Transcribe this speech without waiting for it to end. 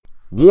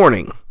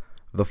Warning: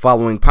 the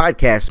following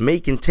podcast may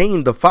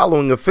contain the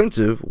following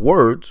offensive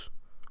words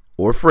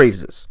or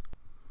phrases.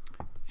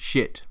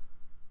 Shit.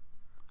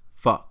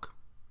 Fuck.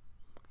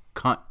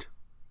 Cunt.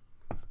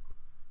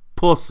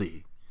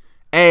 Pussy.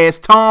 Ass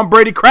Tom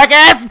Brady crack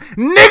ass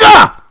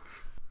nigga!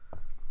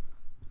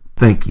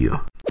 Thank you.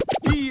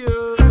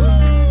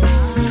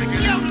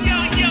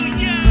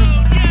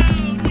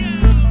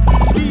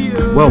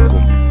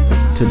 Welcome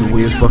to the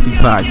Where's Buffy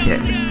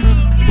podcast,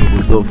 where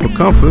we're built for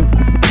comfort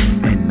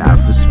and not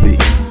for speed.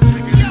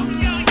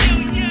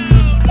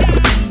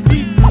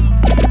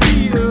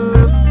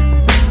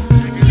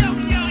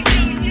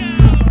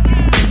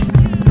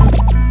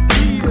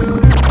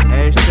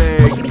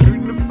 Hashtag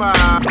shooting the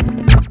five.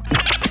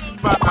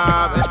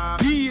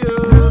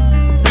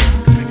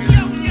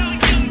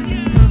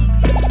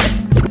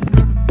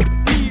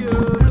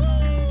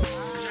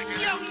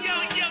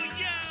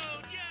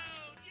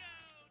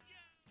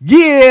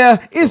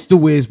 Yeah, it's the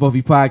Where's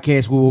Buffy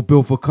podcast where we're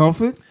built for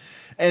comfort.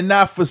 And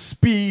not for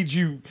speed,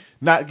 you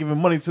not giving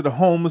money to the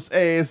homeless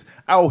ass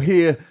out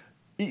here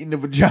eating the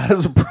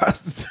vaginas of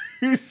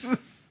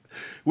prostitutes.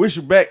 Wish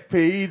your back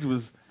page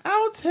was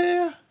out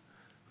here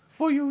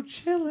for your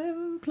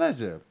chilling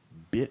pleasure,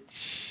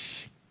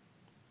 bitch.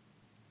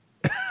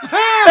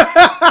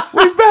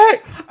 We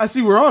back. I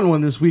see we're on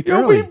one this week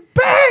Yo, early. we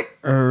back.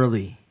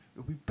 Early.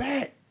 We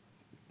back.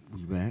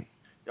 We back?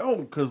 Yo,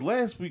 because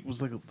last week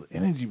was like the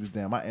energy was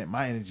down. My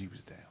energy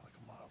was down like a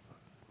motherfucker.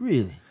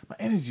 Really? My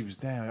energy was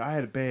down. I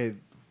had a bad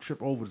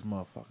trip over this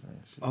motherfucker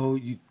and shit. Oh,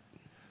 you...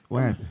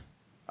 What happened?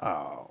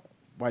 Oh,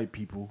 white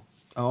people.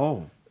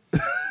 Oh.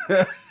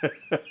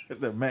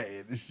 They're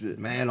mad and shit.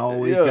 Man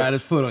always Yeah. got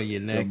his foot on your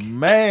neck. The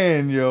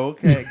man, yo,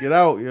 can't get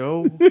out,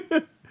 yo.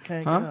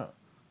 Can't get out.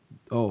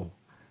 Oh.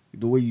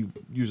 The way you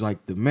was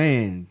like, the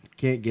man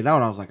can't get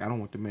out. I was like, I don't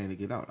want the man to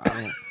get out.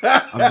 I'm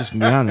just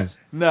going to be honest.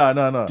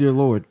 No. Dear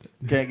Lord.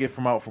 Can't get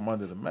from out from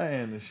under the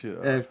man and shit.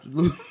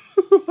 Absolutely.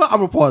 I'm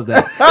going to pause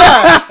that.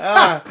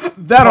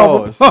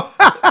 Pause.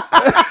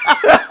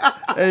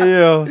 Hey,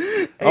 yo.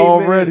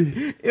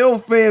 Already.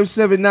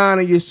 IlFam79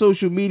 on your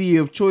social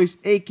media of choice,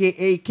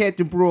 a.k.a.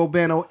 Captain Brew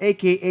Albano,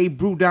 a.k.a.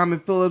 Brew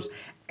Diamond Phillips,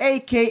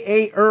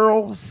 a.k.a.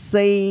 Earl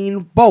Sane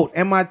Boat,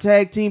 and my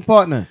tag team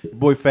partner.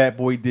 Boy, Fat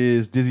Boy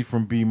Diz, Dizzy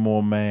from Be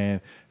More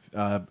Man,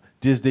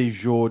 Diz de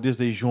Jour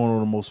on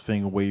the most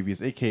finger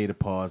waviest, a.k.a. the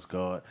Pause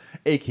God,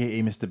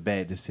 a.k.a. Mr.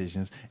 Bad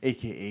Decisions,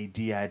 a.k.a.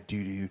 D.I.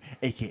 Doodoo,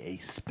 a.k.a.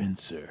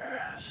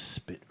 Spencer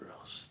Spit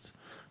Roast.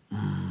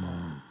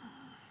 Oh.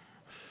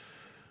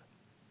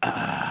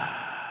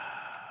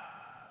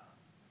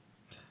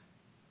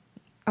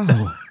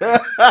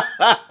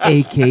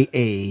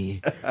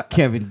 A.k.a.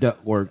 Kevin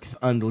Duckworth's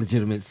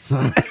unlegitimate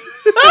son.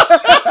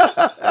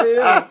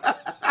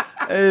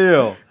 Hey,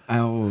 yo.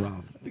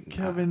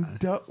 Kevin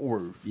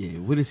Duckworth. Yeah,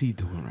 what is he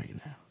doing right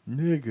now?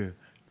 Nigga,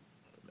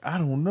 I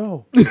don't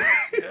know.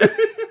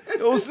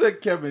 Yo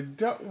said Kevin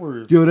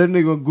Duckworth. Yo, that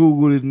nigga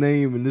Google his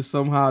name and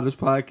somehow this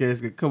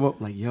podcast could come up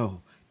like,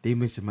 yo, they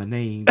mentioned my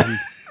name.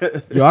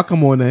 Yo, I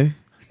come on there.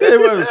 Hey,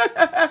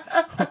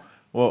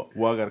 well,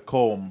 I got to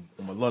call him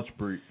on my lunch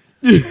break.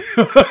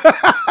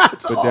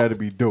 But that'd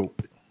be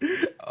dope.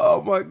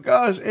 Oh my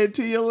gosh, and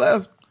to your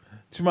left.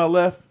 To my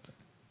left,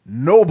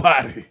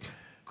 nobody.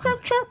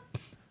 Chirp, chirp.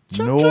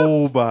 Chirp,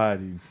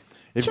 Nobody.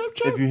 If Chirp,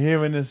 chirp. you're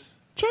hearing this,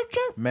 chirp,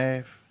 chirp.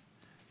 math,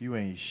 you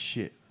ain't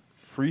shit.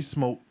 Free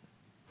smoke,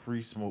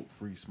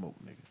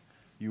 nigga.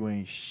 You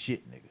ain't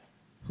shit, nigga.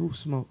 Who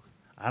smoke?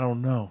 I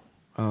don't know.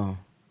 Oh.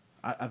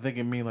 I think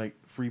it mean like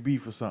free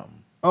beef or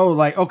something. Oh,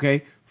 like,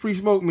 okay. Free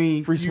smoke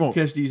means Free smoke.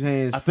 You catch these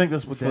hands. I think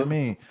that's what that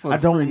mean. for I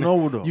don't free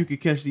know though. You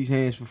could catch these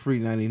hands for free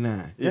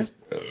 99. Yes.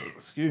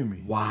 Excuse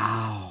me.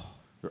 Wow.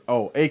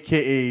 Oh,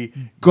 a.k.a.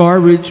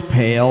 Garbage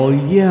Pail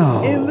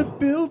Yo. in the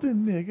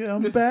building, nigga.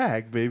 I'm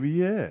back, baby.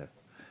 Yeah.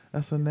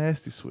 That's a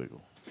nasty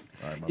swiggle.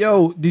 All right,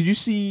 Yo, did you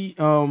see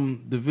the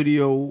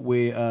video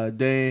where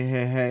Dan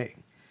had hacked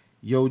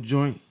Yo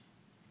Joint?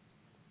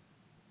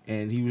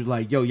 And he was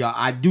like, yo, y'all,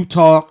 I do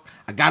talk.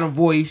 I got a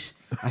voice.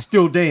 I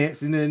still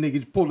dance. And then the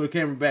nigga pulled the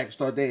camera back and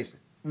start dancing.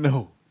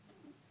 No.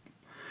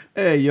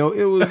 Hey, yo,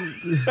 it was...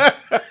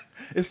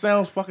 It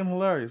sounds fucking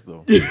hilarious,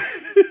 though.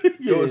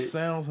 Yo, it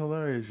sounds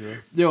hilarious, yo.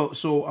 Yo,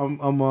 so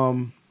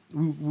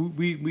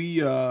we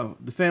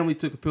the family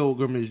took a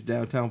pilgrimage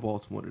downtown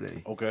Baltimore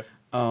today. Okay.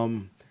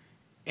 And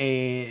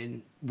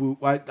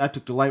I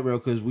took the light rail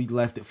because we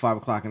left at 5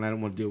 o'clock and I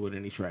didn't want to deal with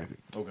any traffic.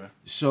 Okay.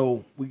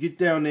 So we get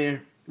down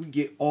there, we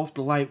get off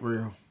the light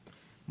rail.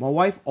 My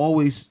wife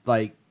always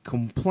like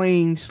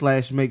complains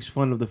 / makes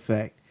fun of the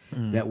fact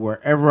that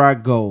wherever I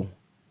go,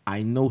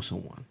 I know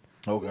someone.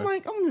 Okay. I'm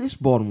like, it's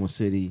Baltimore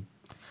City.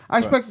 I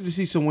expected to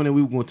see someone and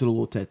we were going to the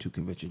little tattoo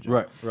convention.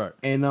 Joint. Right.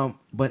 And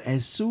but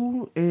as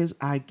soon as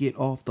I get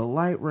off the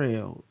light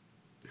rail,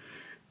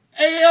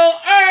 hey yo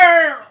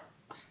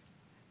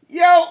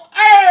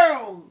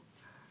Earl,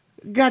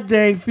 God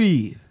dang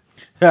feed.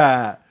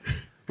 Was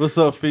What's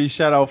up, Fee?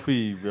 Shout out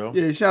Fee, yo.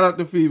 Yeah, shout out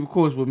to Phoebe. Of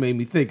course, what made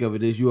me think of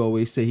it is you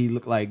always say he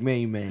looked like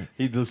Main Man.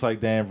 He looks like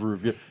Dan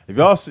Roof. If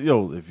y'all see,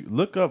 if you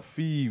look up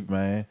Phoebe,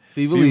 man,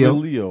 Phoebe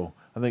Leo.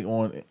 I think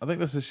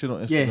that's his shit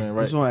on Instagram, Yeah,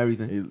 right? it's on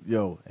everything.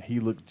 He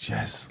looked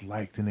just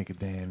like the nigga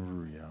Dan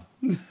Roof,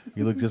 yo.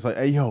 He looked just like,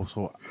 hey, yo.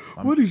 So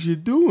What is you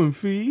doing,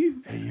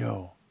 Phoebe? hey,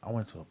 yo, I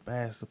went to a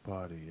bachelor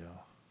party, yo.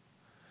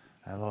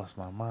 I lost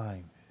my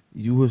mind.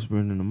 You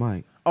whispering in the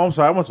mic. Oh, I'm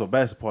sorry. I went to a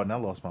bachelor party and I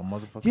lost my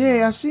motherfucking mind.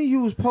 Yeah, I see you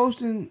was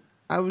posting.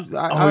 I Like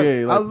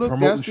looked.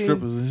 promoting I seen,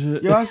 strippers and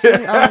shit. Yo, I see.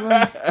 I was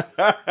like,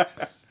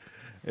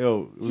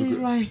 Yo, it was she's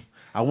great. like,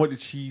 I went to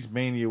Cheese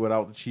Mania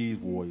without the Cheese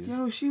Warriors.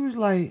 yo, she was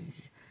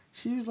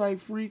like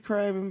free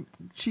crab and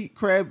cheap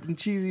crab and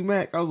cheesy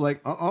mac. I was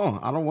like, I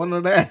don't want none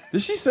of that.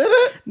 Did she say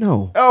that?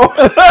 No.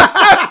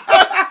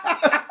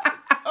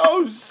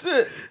 Oh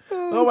shit!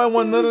 Nobody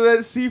want none of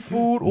that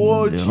seafood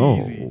or No.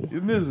 cheesy.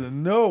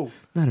 Listen, no.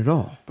 Not at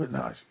all. But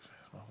nah,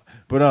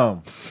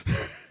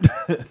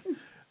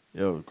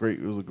 yo, great.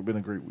 It was been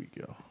a great week,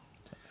 yo.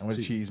 I went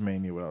to Cheese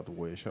Mania without the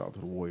Warriors. Shout out to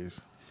the Warriors.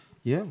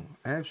 Yeah,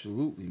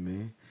 absolutely,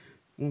 man.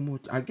 One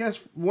more, I guess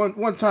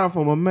one time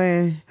for my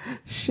man.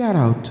 Shout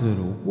out to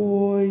the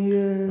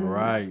Warriors.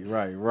 Right.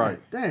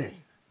 Dang.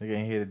 Nigga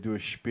ain't here to do a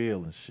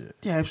spiel and shit.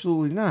 Yeah,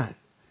 absolutely not.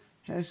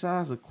 Had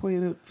size of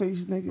Quater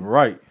face nigga.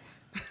 Right.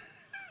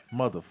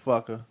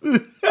 Motherfucker.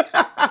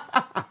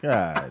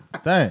 God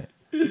dang.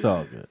 It's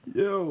all good.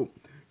 Yo.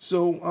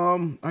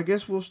 So I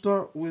guess we'll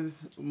start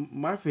with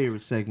my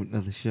favorite segment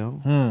of the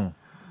show.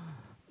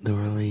 The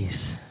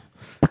release.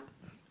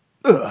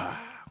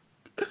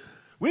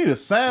 We need a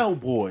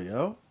soundboard,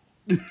 yo.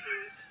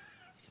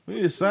 We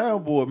need a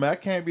soundboard, man. I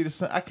can't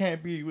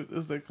be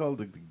what's they call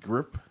the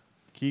grip,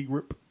 key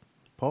grip.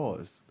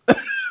 Pause.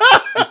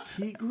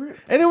 Key grip?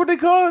 Ain't that what they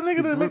call it,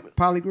 nigga? That make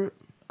Poly grip?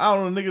 I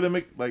don't know, nigga that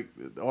make like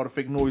all the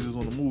fake noises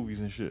on the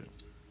movies and shit.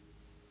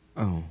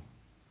 Oh.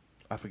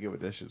 I forget what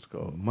that shit's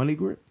called. Money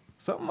grip?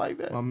 Something like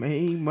that. My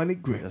main money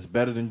grip. That's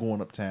better than going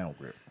uptown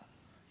grip.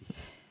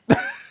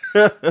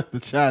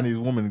 The Chinese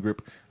woman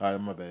grip. All right,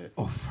 my bad.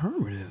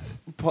 Affirmative.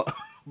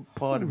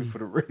 Pardon me for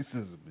the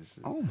racism and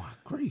shit. Oh my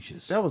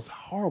gracious. That was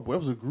horrible. That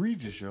was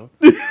egregious, yo.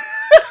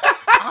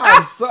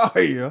 I'm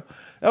sorry, yo.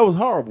 That was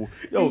horrible.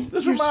 Yo,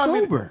 this You're reminds me.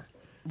 sober.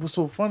 What's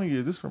so funny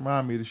is this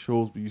remind me of the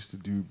shows we used to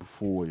do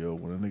before, yo,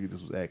 when a nigga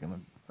just was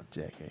acting a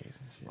jackass and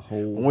shit.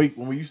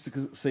 When we used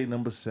to say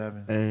number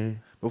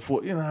 7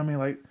 before, you know what I mean,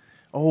 like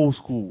old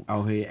school.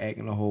 Out here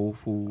acting a whole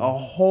fool. A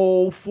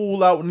whole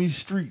fool out in these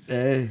streets.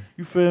 Hey.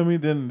 You feel me?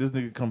 Then this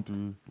nigga come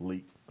through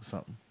late or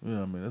something. You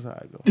know what I mean? That's how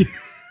I go.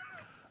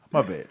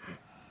 My bad.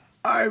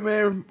 All right,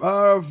 man.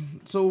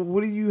 So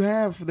what do you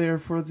have there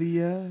for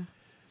the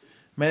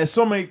Man,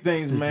 so many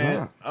things,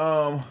 man.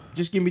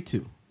 Just give me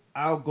 2.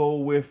 I'll go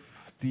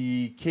with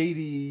the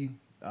KD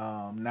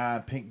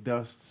 9 Pink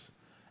Dusts,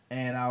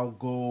 and I'll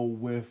go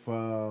with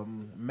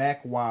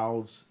Mac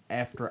Wild's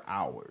After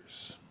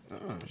Hours.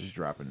 Just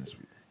dropping this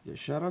week. Yeah,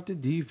 shout out to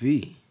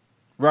DV.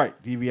 Right,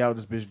 DV out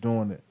this bitch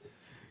doing it.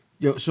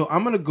 Yo, so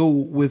I'm gonna go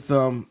with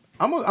I'm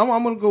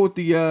gonna go with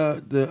the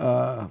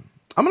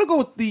I'm gonna go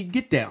with the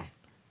Get Down.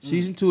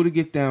 Season 2 of the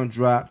Get Down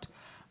dropped.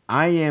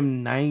 I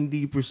am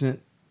 90%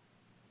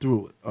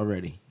 through it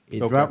already. It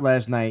dropped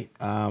last night.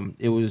 I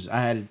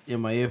had it in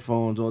my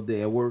earphones all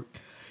day at work.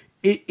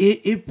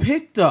 It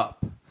picked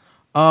up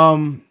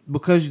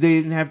because they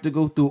didn't have to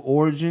go through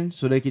origin,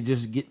 so they could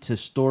just get to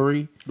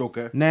story.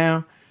 Okay.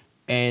 Now,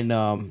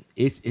 and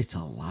it's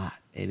a lot,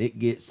 and it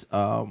gets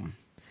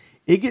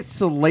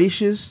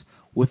salacious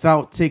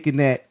without taking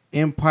that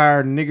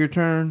Empire nigger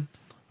turn.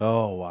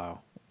 Oh wow.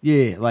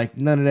 Yeah, like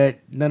none of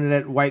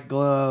that white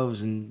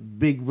gloves and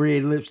big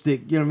red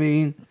lipstick. You know what I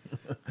mean?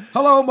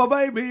 Hello, my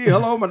baby.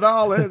 Hello, my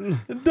darling.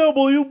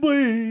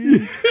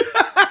 WB.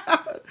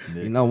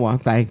 You know one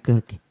thing,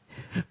 Cookie.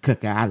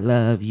 Cookie, I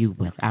love you,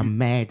 but I'm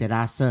mad that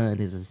our son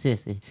is a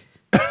sissy.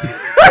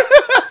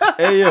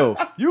 Hey yo,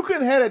 you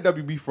couldn't have that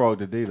WB frog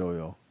today though,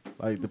 yo.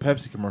 Like the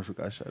Pepsi commercial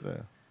got shut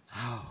down.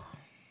 Oh.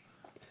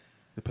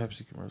 The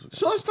Pepsi commercial.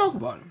 So let's talk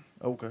about him.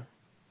 Okay.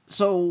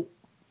 So,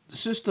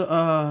 sister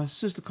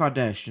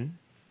Kardashian.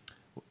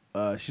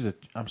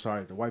 I'm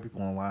sorry, the white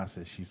people online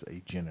said she's a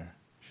Jenner.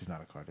 She's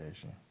not a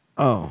Kardashian.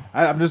 Oh.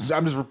 I'm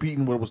just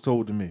repeating what was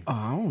told to me. Oh,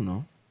 I don't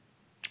know.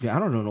 Yeah, I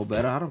don't know no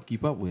better. I don't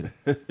keep up with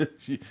it.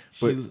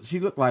 She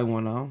looked like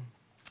one of them.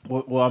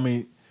 Well, I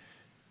mean,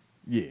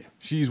 yeah,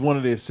 she's one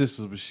of their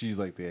sisters, but she's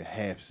like their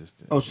half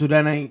sister. Oh, so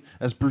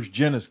that's Bruce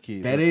Jenner's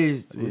kid. That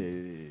is.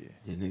 Yeah.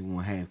 Then they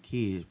want to have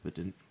kids, but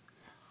then.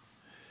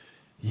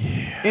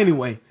 Yeah.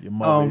 Anyway, your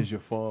mother is your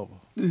father.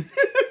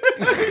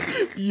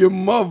 Your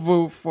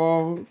mother,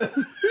 father.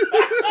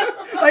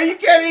 Like you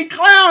can't even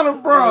clown a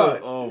bro.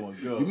 Oh my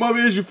god. Your mother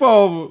is your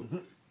father.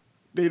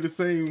 They the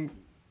same.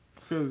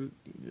 Cause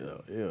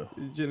yeah.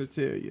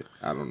 Genitalia.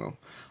 I don't know.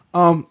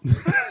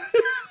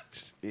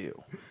 Just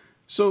ew.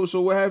 So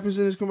what happens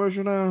in this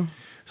commercial now?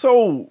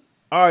 So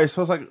all right,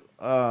 so it's like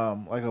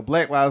a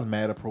Black Lives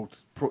Matter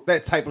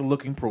that type of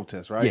looking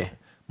protest, right? Yeah.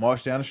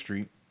 March down the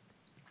street.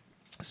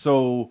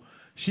 So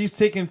she's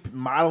taking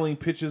modeling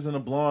pictures in a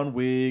blonde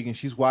wig, and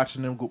she's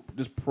watching them go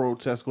this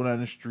protest go down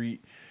the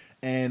street,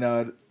 and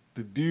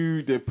the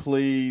dude that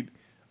played,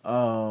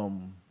 I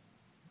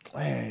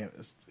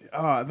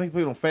think he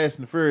played on Fast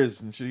and the Furious,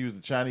 and shit, he was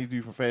the Chinese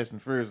dude from Fast and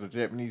the Furious, the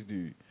Japanese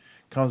dude,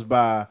 comes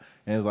by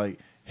and is like,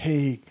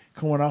 "Hey,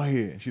 come on out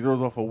here!" And she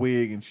throws off a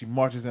wig and she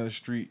marches down the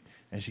street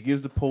and she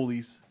gives the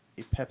police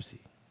a Pepsi.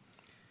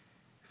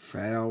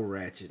 Foul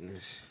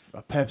ratchetness.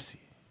 A Pepsi.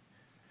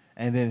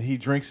 And then he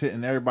drinks it,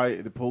 and everybody,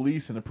 the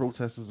police and the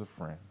protesters are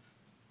friends.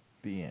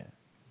 The end.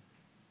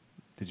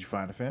 Did you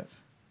find the fence?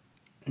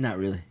 Not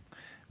really.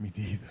 Me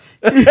neither.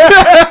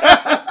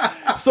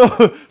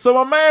 So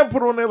my man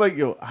put on there like,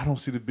 yo, I don't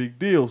see the big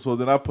deal. So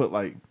then I put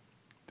like,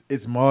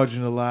 it's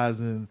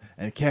marginalizing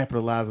and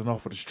capitalizing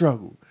off of the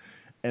struggle.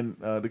 And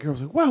the girl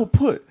was like, well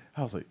put.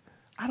 I was like,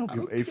 I don't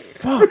give a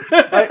fuck.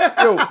 Like,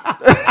 yo,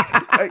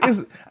 like,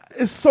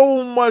 it's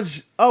so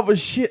much other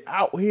shit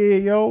out here,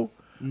 yo.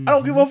 I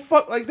don't give a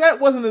fuck. Like that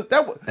wasn't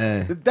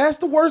that's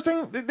the worst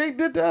thing that they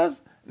did to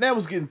us. And that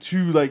was getting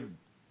too like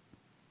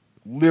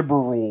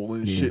liberal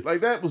and shit.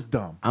 Like that was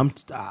dumb.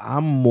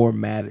 I'm more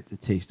mad at the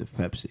taste of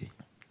Pepsi.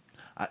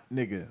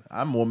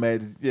 I'm more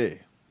mad.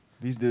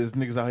 These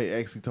niggas out here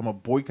actually talking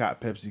about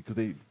boycott Pepsi because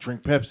they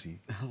drink Pepsi.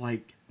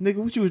 Like, nigga,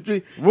 what you was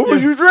drinking? What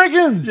was you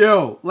drinking?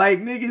 Yo, like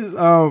niggas,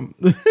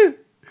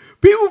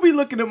 people be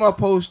looking at my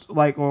post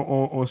like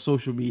on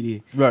social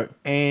media, right?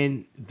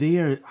 And they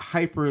are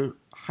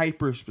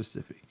hyper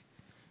specific.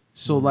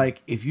 So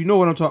like, if you know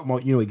what I'm talking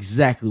about, you know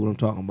exactly what I'm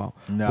talking about.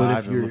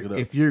 Nah, but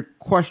if you're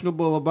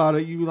questionable about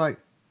it, you like,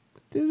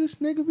 what did this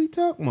nigga be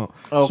talking about?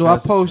 Okay, so I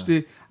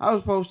posted, I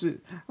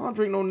don't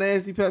drink no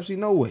nasty Pepsi,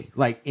 no way.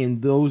 Like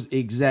in those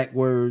exact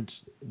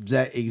words,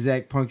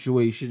 exact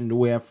punctuation, and the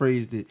way I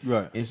phrased it.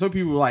 Right. And some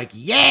people were like,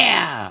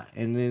 yeah,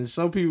 and then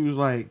some people was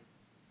like,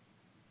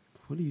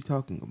 what are you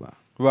talking about?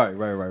 Right.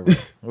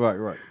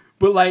 Right.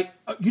 But like,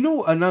 you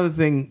know, another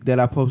thing that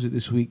I posted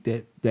this week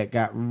that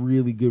got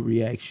really good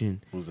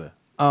reaction. What was that?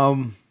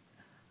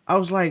 I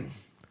was like,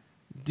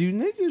 do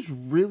niggas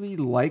really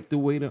like the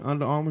way the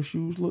Under Armour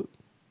shoes look?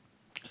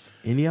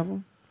 Any of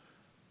them?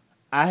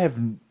 I have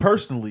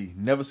personally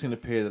never seen a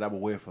pair that I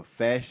would wear for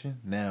fashion.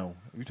 Now,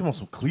 if you're talking about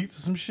some cleats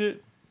or some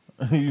shit,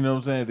 you know what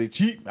I'm saying? If they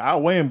cheap,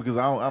 I'll wear them because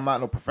I'm not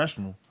no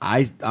professional.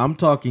 I'm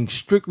talking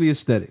strictly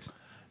aesthetics.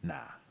 Nah.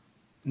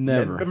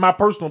 Never. In my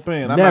personal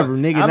opinion. Never,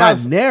 nigga. I'm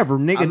not never,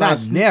 nigga. I'm Not not a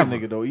sneaker never.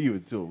 nigga though either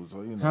too.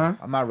 So you know, Huh?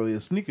 I'm not really a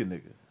sneaker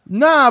nigga.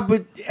 Nah,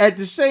 but at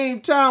the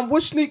same time,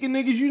 what sneaker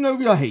niggas you know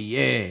be like, hey,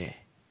 yeah,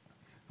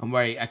 I'm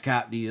right. I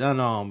cop these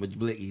Under Armour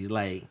blickies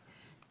like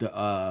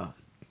the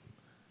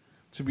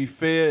To be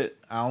fair,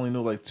 I only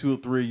know like 2 or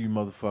 3 of you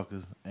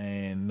motherfuckers,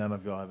 and none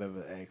of y'all have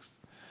ever asked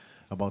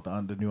about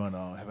the new Under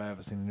Armour. Have I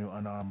ever seen the new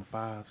Under Armour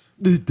 5s?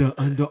 the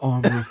Under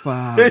Armour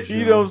 5.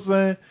 You know what I'm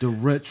saying? The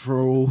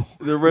retro.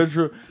 The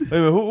retro.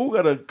 Hey, man, who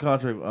got a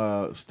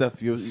contract? Steph.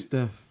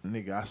 Steph.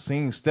 Nigga, I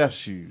seen Steph's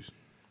shoes.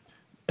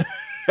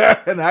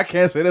 And I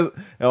can't say that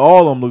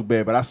all of them look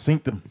bad, but I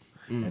seen them.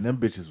 And them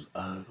bitches was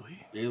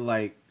ugly. They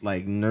like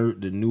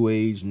the new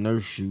age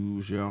nurse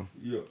shoes, yo.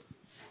 Yeah.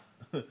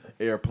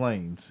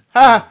 Airplanes.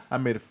 Ha! I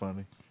made it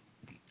funny.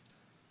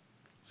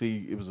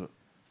 See, it was a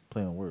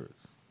play on words.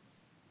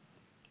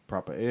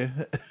 Proper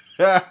air.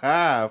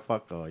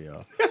 Fuck all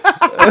y'all.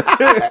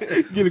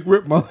 Get a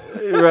grip, mother.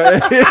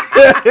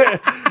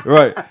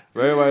 Right.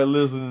 Everybody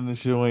listening to the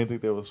show ain't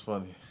think that was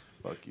funny.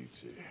 Fuck you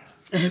too.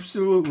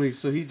 Absolutely.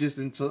 So he just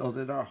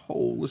insulted our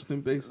whole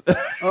listening base.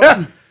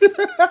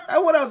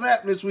 What else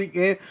happened this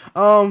weekend?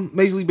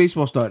 Major League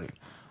Baseball started.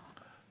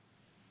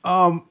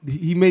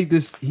 He made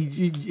this. If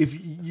you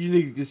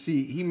niggas can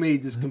see, he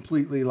made this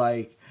completely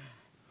like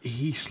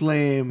he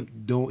slammed.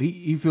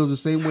 He feels the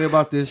same way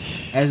about this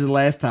as the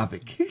last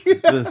topic.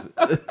 Listen,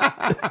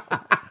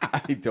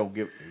 I don't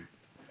give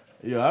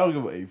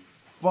a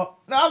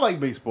fuck. No, I like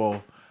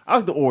baseball. I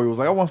like the Orioles.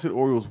 Like I want to see the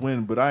Orioles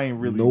win, but I ain't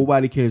really.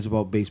 Nobody cares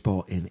about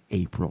baseball in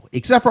April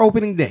except for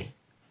opening day.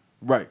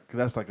 Right, because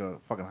that's like a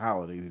fucking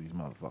holiday to these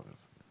motherfuckers.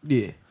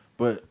 Yeah,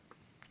 but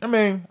I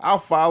mean, I'll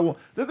follow.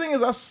 The thing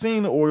is, I've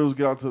seen the Orioles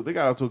got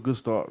out to a good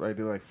start. Right,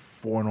 they're like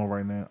 4-0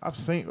 right now.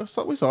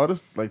 We saw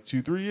this like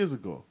 2-3 years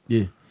ago.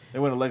 Yeah, they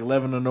went like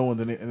 11-0, and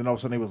then all of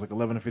a sudden they was like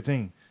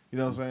 11-15. You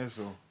know what I'm saying?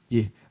 So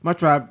yeah, my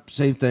tribe,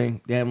 same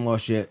thing. They haven't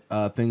lost yet.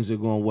 Things are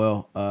going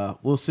well.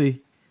 We'll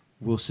see.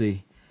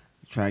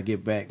 Try to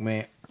get back,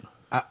 man.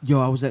 I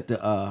was at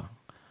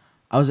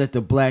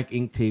the Black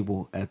Ink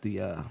table at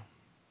the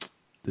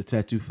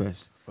Tattoo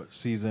Fest. What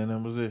season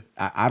them was it?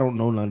 I don't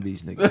know none of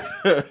these niggas.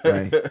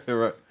 Right.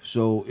 Right.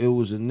 So it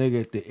was a nigga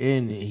at the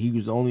end, and he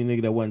was the only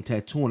nigga that wasn't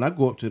tattooing. I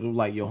go up to them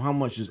like, yo, how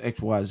much is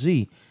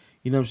XYZ?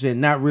 You know what I'm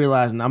saying? Not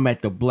realizing I'm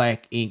at the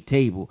Black Ink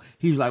table.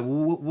 He was like,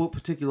 well, what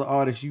particular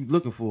artist you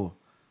looking for?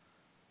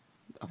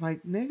 I'm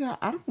like, nigga,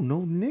 I don't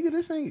know. Nigga,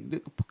 this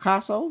ain't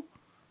Picasso.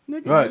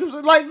 Nigga, right.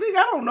 Like, nigga,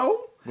 I don't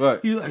know. Right.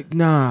 He's like,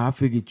 nah, I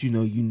figured, you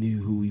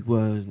knew who he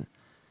was.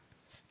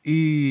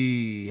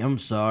 I'm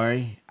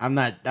sorry. I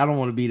don't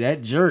want to be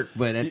that jerk,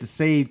 but at the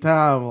same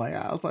time, like,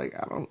 I was like,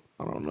 I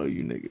don't don't know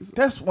you niggas.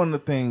 That's one of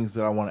the things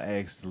that I want to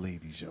ask the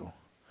ladies, yo.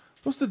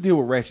 What's the deal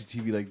with Ratchet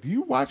TV? Like, do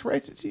you watch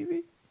Ratchet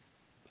TV?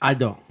 I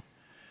don't.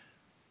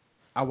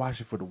 I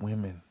watch it for the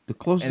women. The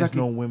closest And I there's could,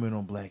 no women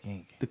on Black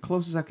Ink. the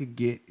closest I could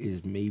get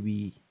is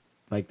maybe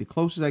like the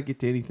closest I get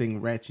to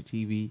anything Ratchet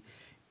TV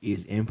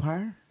is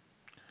Empire.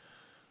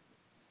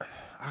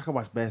 I could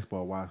watch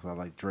basketball while I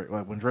like Dre.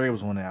 Like when Dre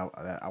was on there,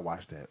 I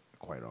watched that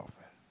quite often.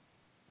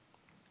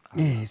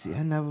 Yeah, see,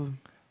 I never.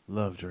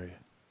 Love Dre.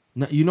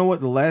 No, you know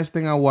what? The last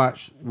thing I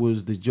watched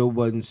was the Joe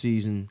Budden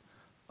season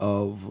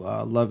of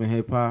Love and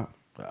Hip Hop.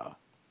 Oh.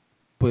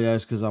 But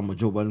that's because I'm a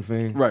Joe Budden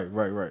fan. Right.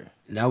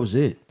 And that was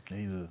it.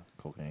 He's a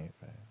cocaine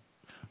fan.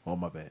 Oh,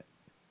 my bad.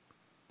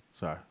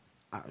 Sorry.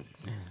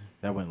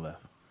 That went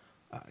left.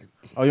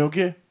 Oh, you don't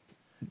care?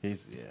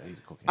 He's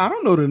a cocaine. I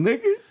don't know the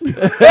nigga.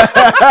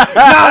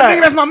 Nah,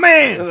 nigga, that's my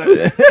man.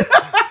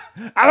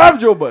 I love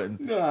Joe Budden.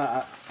 No,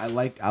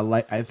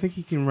 I think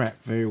he can rap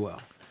very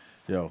well.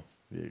 Yo,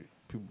 yeah,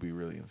 people be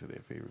really into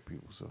their favorite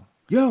people. So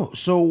Yo,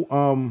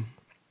 so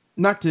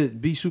not to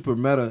be super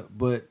meta,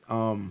 but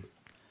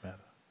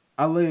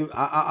I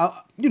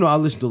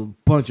listen to a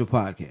bunch of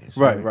podcasts.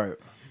 right.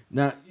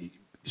 Now,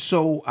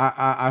 so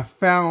I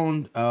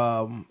found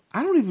I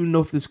don't even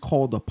know if it's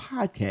called a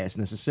podcast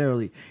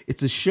necessarily.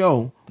 It's a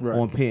show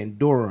on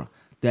Pandora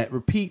that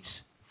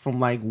repeats from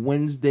like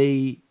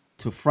Wednesday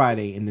to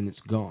Friday and then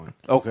it's gone.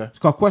 Okay. It's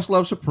called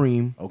Questlove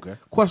Supreme. Okay.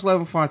 Questlove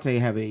and Fonte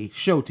have a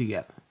show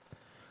together.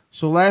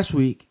 So last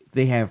week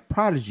they have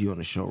Prodigy on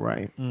the show,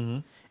 right? Mm-hmm.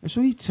 And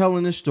so he's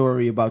telling a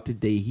story about the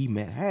day he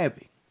met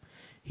Havoc.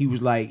 He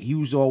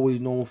was always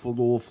known for a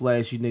little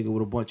flashy nigga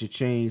with a bunch of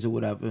chains or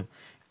whatever.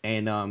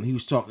 And he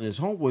was talking to his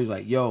homeboys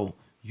like, yo,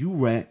 you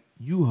rap,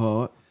 you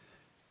hard.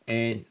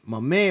 And my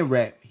man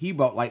rap, he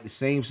about like the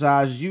same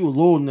size as you, a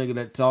little nigga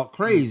that talk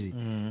crazy.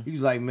 Mm-hmm. He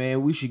was like,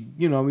 man, we should,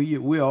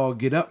 we all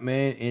get up,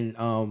 man,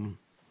 and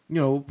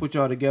put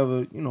y'all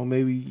together,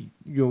 maybe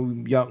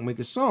y'all can make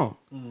a song.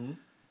 Mm-hmm.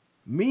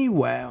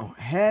 Meanwhile,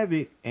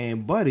 Havoc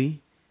and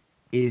Buddy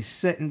is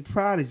setting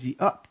Prodigy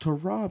up to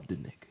rob the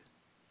nigga.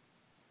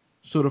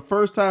 So the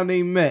first time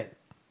they met,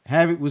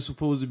 Havoc was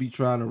supposed to be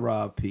trying to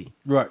rob P.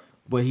 Right.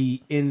 But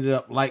he ended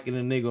up liking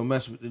the nigga or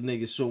messing with the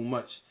nigga so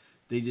much,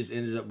 they just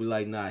ended up be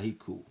like, nah, he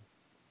cool.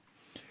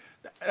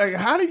 Like,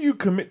 how do you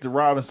commit to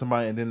robbing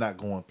somebody and then not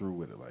going through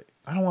with it? Like,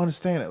 I don't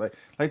understand it.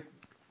 Like,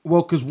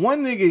 well, because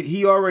one nigga,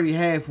 he already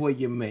halfway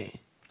your man.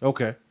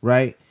 Okay.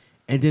 Right?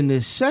 And then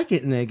the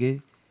second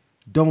nigga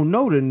don't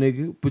know the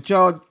nigga, but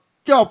y'all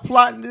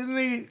plotting the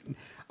nigga.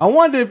 I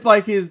wonder if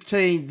like his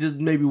chain just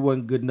maybe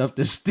wasn't good enough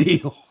to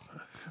steal.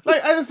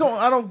 Like, I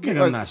don't get it.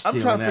 I'm Like, not I'm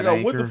trying to figure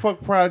out what the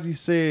fuck Prodigy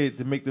said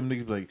to make them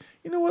niggas be like,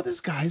 you know what,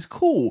 this guy's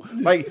cool.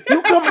 Like,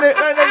 you coming in,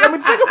 I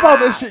mean, think about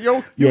that shit,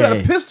 yo. You got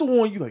a pistol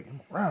on you, like, I'm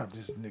gonna rob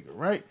this nigga,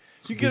 right?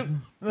 You get,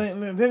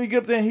 then you get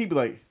up there and he be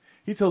like,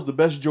 he tells the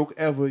best joke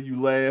ever, you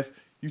laugh,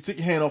 you take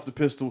your hand off the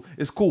pistol,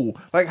 it's cool.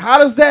 Like, how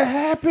does that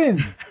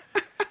happen?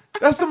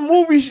 That's some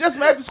movie shit. That's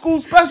some after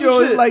school special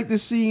shit. It's like the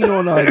scene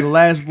on The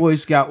Last Boy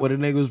Scout where the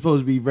nigga was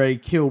supposed to be ready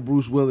to kill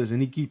Bruce Willis,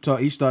 and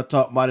he start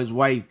talking about his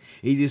wife.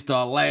 He just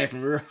start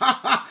laughing,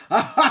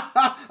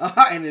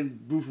 and then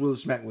Bruce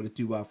Willis smacked with a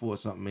 2x4 or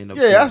something.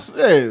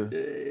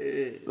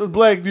 This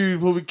black dude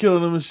supposed to be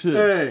killing him and shit.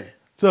 Hey.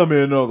 Tell me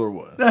another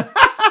one.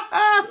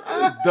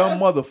 Dumb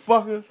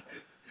motherfucker.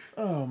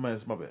 Oh man,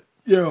 it's my bad.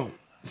 Yo,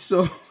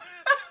 so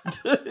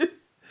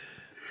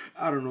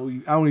I don't know.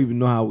 I don't even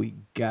know how we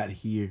got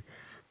here.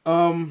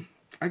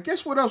 I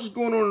guess what else is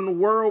going on in the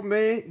world,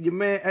 man? Your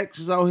man X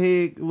is out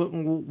here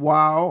looking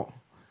wild.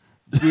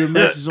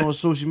 DMX is on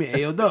social media.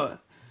 Hey, yo, dog.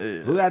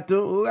 Who got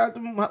the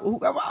Mike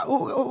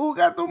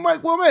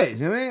Womack?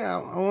 You know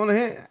what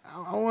I mean?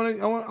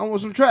 I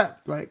want some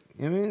trap. Like,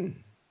 you know what I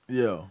mean?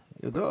 Yo,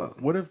 dog.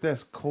 What if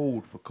that's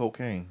code for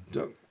cocaine?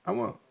 Dog, I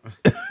want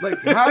like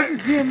how's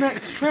this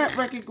DMX trap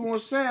record gonna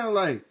sound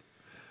like?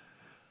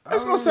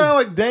 It's gonna sound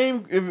like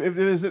Dame if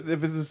it's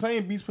the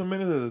same beats per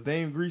minute as a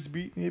Dame Grease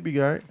beat, it'd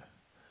be alright.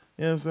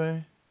 You know what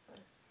I'm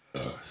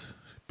saying?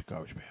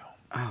 Garbage pail.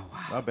 Oh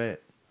wow. My bad.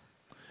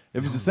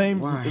 If it's the same,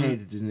 Why I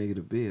handed the nigga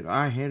the bid?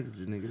 I handed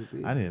the nigga the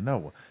bid. I didn't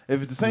know.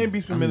 If it's the same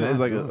beats per minute as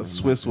like a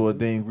Swiss or a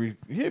Dame Grease,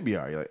 he'd be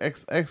alright. Like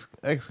X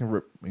can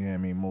rip. You know what I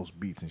mean? Most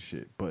beats and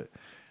shit. But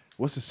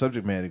what's the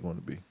subject matter going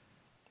to be?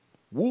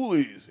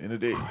 Woolies in the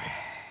day.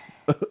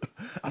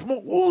 I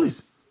smoke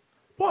Woolies.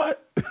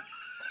 What?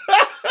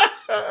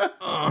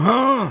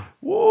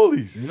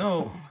 Woolies.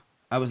 No.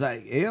 I was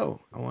like,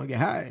 yo, I want to get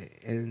high.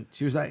 And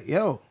she was like,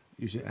 yo,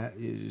 you should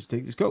just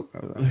take this coke. I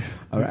was like,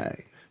 all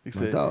right. He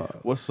said,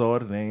 what's all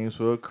the names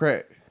for a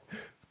crack?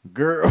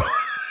 Girl.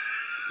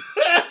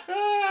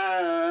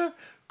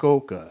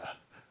 Coca.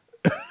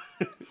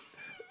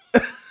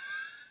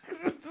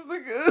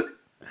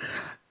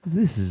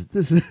 This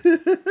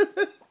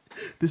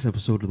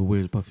episode of the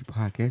Where's Buffy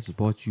podcast is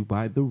brought to you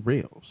by The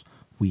Rails.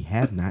 We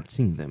have not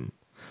seen them.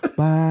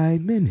 By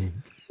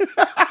Menon.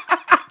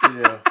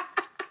 Yeah.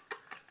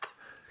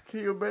 Can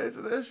you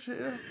imagine that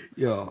shit?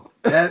 Yo,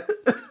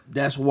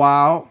 that's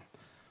wild.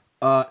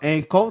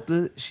 And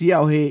Coulter, she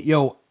out here.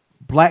 Yo,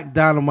 Black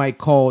Dynamite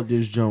called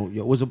this joint.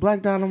 Yo, was it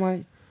Black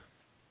Dynamite?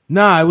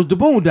 Nah, it was the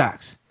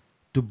Boondocks.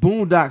 The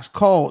Boondocks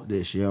called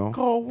this, yo.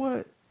 Call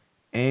what?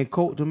 And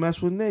Colt to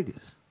mess with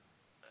niggas.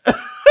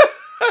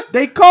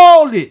 They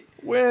called it.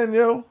 When,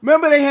 yo?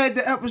 Remember they had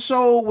the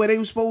episode where they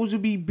were supposed to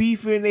be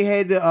beefing. They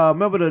had the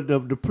remember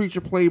the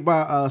preacher played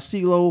by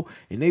CeeLo,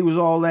 and they was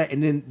all that,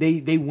 and then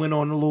they went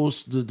on the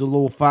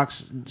little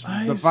Fox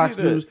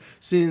News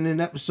sitting in an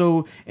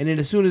episode, and then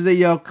as soon as they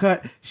yelled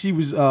cut, she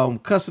was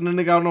cussing the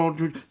nigga out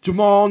on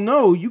Jamal.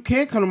 No, you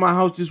can't come to my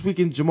house this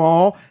weekend,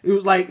 Jamal. It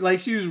was like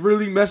she was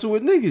really messing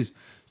with niggas.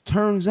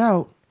 Turns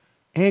out,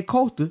 Ann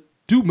Coulter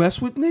do mess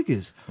with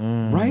niggas.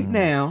 Right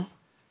now,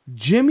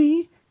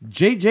 Jimmy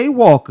JJ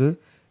Walker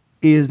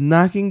is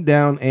knocking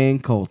down Ann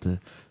Coulter.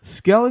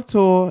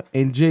 Skeletor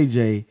and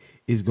JJ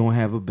is gonna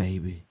have a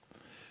baby.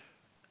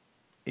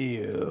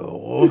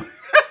 Ew.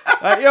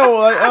 I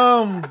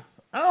don't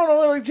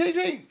know, like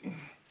JJ.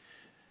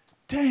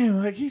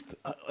 Damn, like he's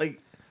like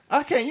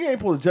I can't. You ain't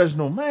supposed to judge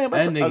no man. But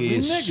That that's an nigga ugly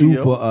is nigga,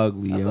 super yo.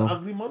 ugly, That's yo. an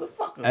ugly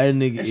motherfucker. That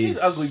nigga and she's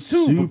is ugly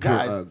too. But super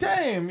god ugly.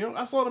 damn, yo,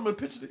 I saw them in a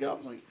picture together. I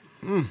was like,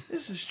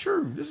 this is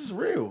true. This is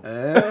real. like,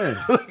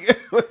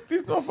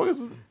 these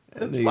motherfuckers is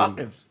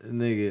fucking.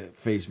 Nigga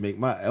face make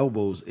my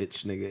elbows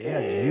itch, nigga.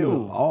 Yeah, you Ew.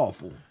 look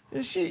awful. And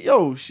it's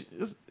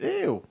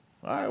ew.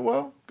 All right,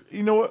 well,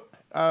 you know what?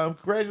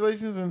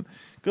 Congratulations and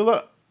good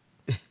luck.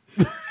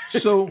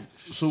 So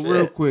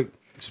real quick,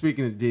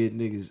 speaking of dead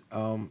niggas,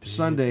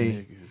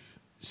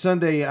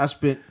 Sunday I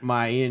spent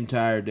my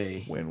entire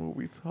day. When were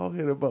we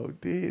talking about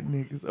dead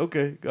niggas?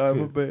 Okay, God,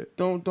 my bad.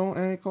 Don't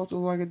Ann Coulter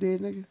look like a dead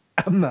nigga?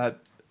 I'm not.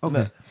 Okay.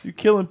 Nah, you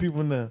killing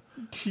people now.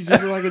 She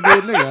just look like a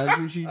dead nigga.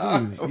 That's what she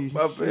do. She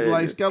my bad.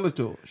 like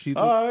Skeletor. She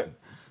All right.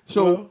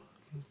 So Well,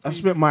 I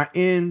spent my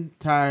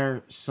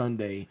entire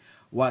Sunday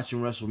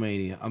watching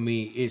WrestleMania. I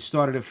mean, it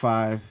started at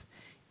 5,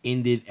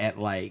 ended at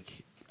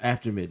like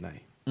after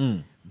midnight.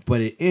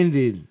 But it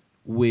ended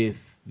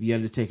with The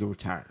Undertaker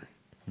retiring.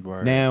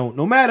 Word. Now,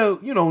 no matter,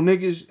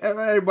 niggas,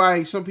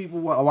 everybody, some people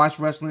watch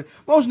wrestling.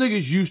 Most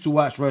niggas used to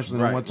watch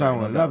wrestling at one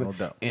time or another. No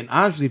doubt. And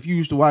honestly, if you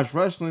used to watch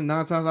wrestling,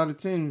 9 times out of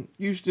 10,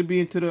 you used to be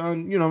into the,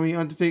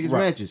 Undertaker's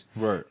matches.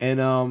 Right.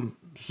 And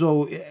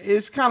so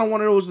it's kind of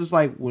one of those. It's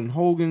like when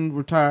Hogan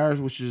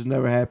retires, which has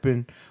never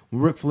happened.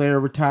 When Ric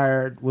Flair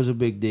retired was a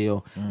big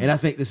deal. And I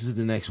think this is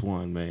the next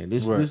one, man.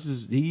 This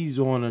is he's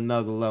on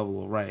another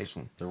level of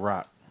wrestling. The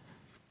Rock.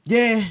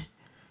 Yeah.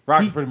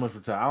 Rock is pretty much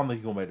retired. I don't think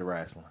he's gonna make the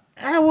wrestling.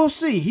 And we'll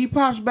see. He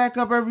pops back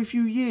up every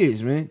few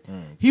years, man.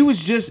 He was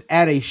just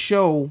at a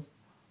show,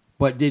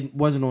 but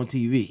wasn't on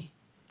TV.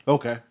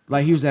 Okay.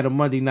 Like he was at a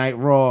Monday Night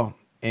Raw,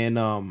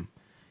 and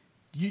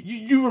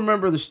you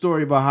remember the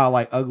story about how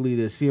like ugly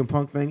the CM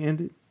Punk thing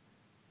ended?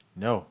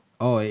 No.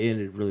 Oh, it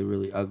ended really,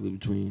 really ugly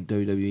between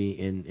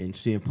WWE and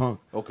CM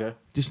Punk. Okay.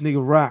 This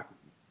nigga Rock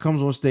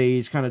comes on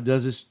stage, kind of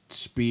does his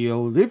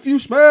spiel. If you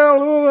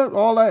smell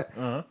all that,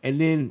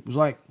 and then was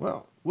like,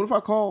 well, what if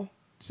I call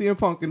CM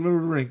Punk in the middle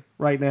of the ring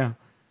right now?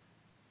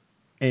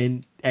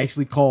 And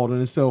actually called on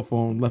his cell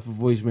phone, left a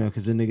voicemail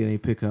because the nigga didn't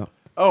pick up.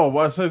 Oh,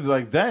 well, I said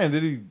like, damn,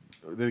 did he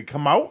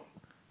come out?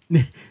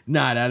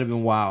 Nah, that'd have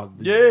been wild.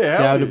 Yeah,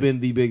 that would have been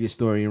the biggest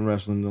story in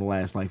wrestling in the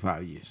last like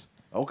 5 years.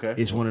 Okay.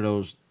 It's one of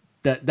those.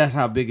 That's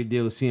how big a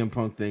deal the CM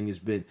Punk thing has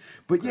been.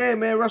 But yeah,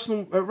 man,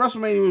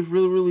 WrestleMania was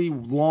really, really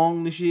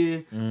long this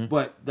year.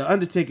 But The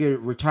Undertaker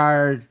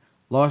retired,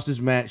 lost his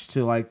match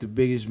to like the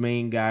biggest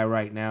main guy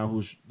right now,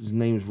 his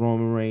name is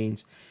Roman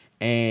Reigns,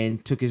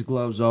 and took his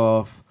gloves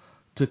off,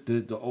 took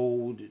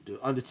the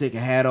Undertaker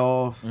hat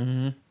off,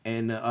 and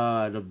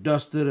the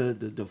duster,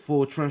 the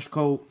full trench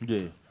coat,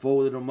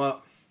 folded them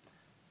up,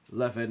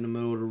 left it in the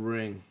middle of the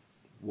ring,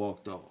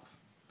 walked off.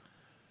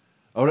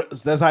 Oh,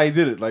 that's how he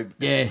did it. Like,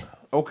 yeah.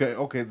 Okay.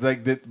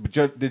 Like,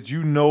 did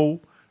you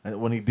know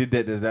when he did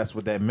that that's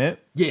what that meant?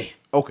 Yeah.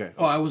 Okay.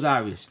 Oh, it was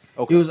obvious.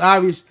 Okay. It was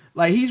obvious.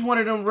 Like, he's one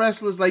of them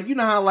wrestlers. Like, you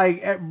know how,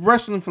 like,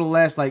 wrestling for the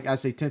last, like, I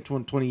say 10,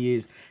 20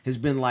 years has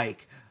been,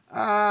 like,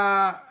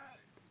 everybody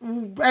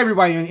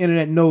on the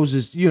internet knows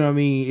this, you know what I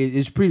mean?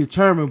 It's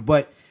predetermined,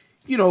 but,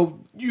 you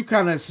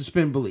kind of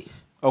suspend belief.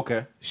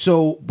 Okay.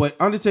 So, but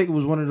Undertaker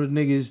was one of the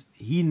niggas,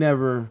 he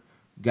never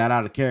got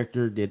out of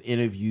character, did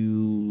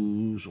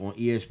interviews on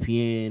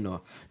ESPN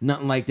or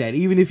nothing like that.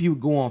 Even if he would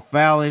go on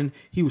Fallon,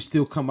 he would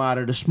still come out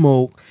of the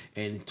smoke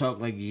and talk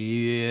like,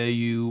 yeah,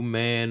 you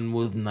man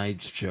with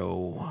Night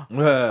Show.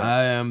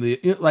 I am the...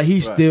 Like,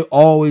 he's still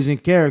always in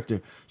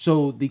character.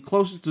 So, the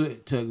closest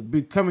to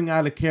becoming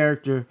out of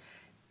character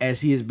as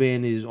he has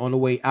been is on the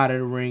way out of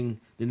the ring,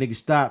 the nigga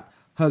stopped,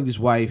 hugged his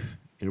wife,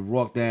 and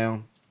walked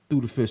down,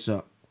 threw the fist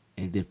up,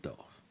 and dipped off.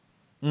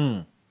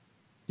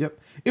 Yep.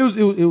 It was,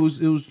 do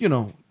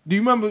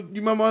you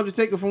remember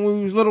Undertaker from when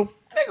we was little?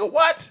 Nigga,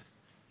 what?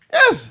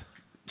 Yes.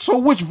 So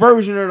which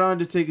version of the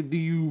Undertaker do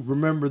you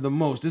remember the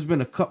most? There's been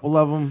a couple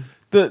of them.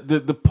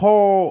 The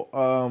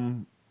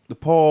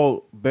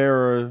Paul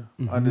Bearer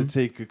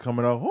Undertaker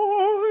coming out,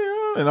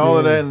 and all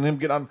of that, and him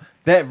getting on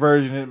that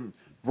version, him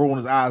rolling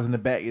his eyes in the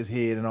back of his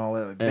head and all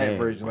that, like that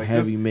version. Like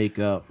heavy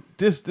makeup.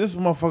 this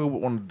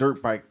motherfucker on a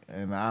dirt bike,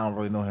 and I don't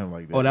really know him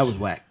like that. Oh, that was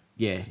whack.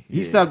 Yeah,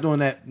 he stopped doing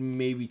that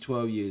maybe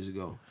 12 years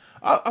ago.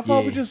 I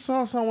thought we just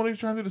saw someone he was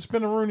trying to do the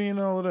spinneroonie and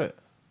all of that.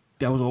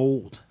 That was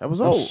old. That was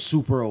old.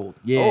 Super old.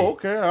 Yeah. Oh,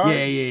 okay. All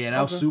right. Yeah.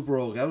 That was super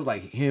old. That was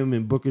like him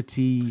and Booker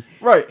T.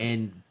 Right.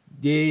 And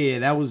yeah,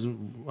 that was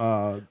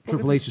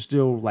Triple H was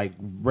still like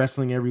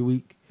wrestling every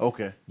week.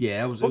 Okay.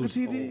 Yeah, that was Booker it was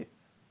T old. did?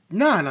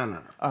 No.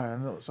 All right,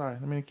 no, sorry.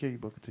 I mean, kill you,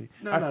 Booker T.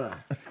 No.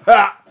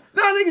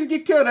 No, niggas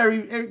get killed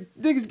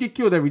niggas get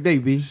killed every day,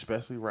 B.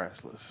 Especially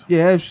wrestlers.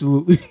 Yeah,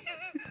 absolutely.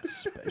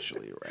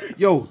 Especially wrestlers.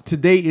 Yo,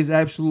 today is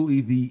absolutely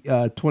the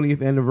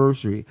 20th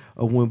anniversary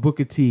of when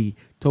Booker T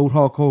told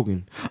Hulk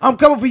Hogan, "I'm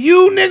coming for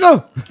you,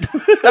 nigga."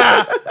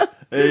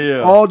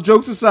 Yeah. All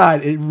jokes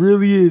aside, it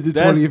really is the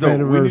That's 20th dope.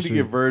 anniversary. We need to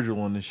get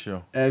Virgil on this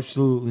show.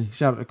 Absolutely.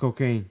 Shout out to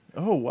cocaine.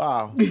 Oh,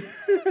 wow.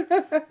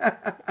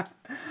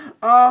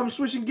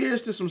 Switching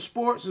gears to some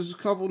sports. There's a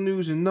couple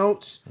news and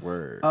notes.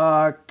 Word.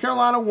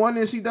 Carolina won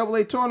the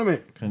NCAA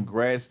tournament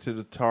Congrats to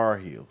the Tar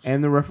Heels.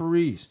 and the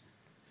referees.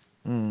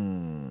 I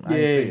didn't see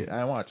it. I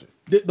didn't watch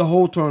it. The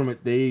whole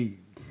tournament,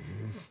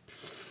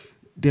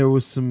 there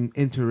was some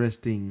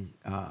interesting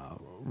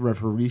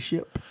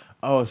refereeship.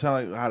 Oh, it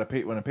sounded like how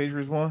when the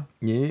Patriots won?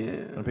 Yeah.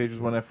 When the Patriots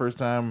won that first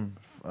time,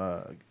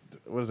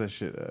 what is that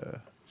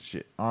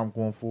shit? Arm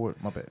going forward?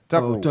 My bad.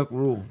 Tuck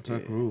rule.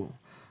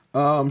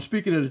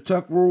 Speaking of the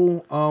Tuck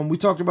rule, we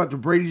talked about the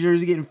Brady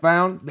jersey getting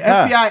found. The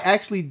FBI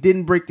actually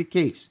didn't break the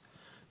case.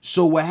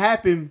 So what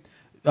happened,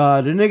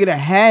 the nigga that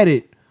had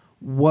it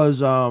was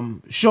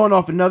showing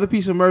off another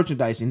piece of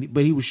merchandise,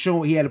 but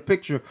he had a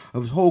picture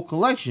of his whole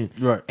collection.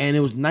 Right. And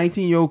it was a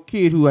 19-year-old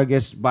kid who I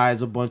guess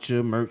buys a bunch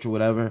of merch or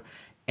whatever.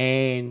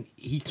 And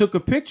he took a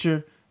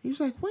picture. He was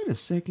like, wait a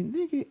second,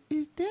 nigga,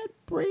 is that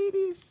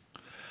Brady's?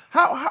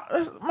 How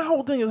my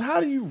whole thing is, how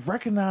do you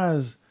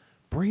recognize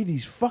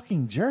Brady's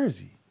fucking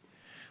jersey?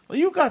 Like,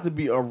 you got to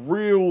be a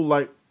real,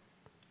 like,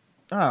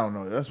 I don't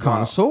know. That's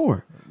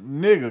Connoisseur.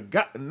 Nigga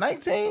got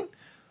 19?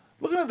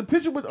 Looking at the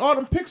picture with all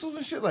them pixels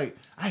and shit, like,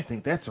 I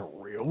think that's a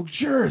real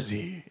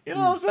jersey. You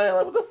know what I'm saying?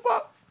 Like, what the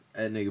fuck?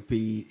 That nigga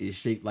P is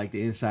shaped like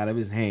the inside of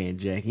his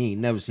hand, Jack. He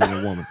ain't never seen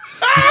a woman.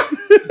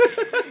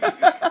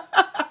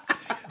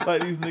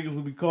 Like, these niggas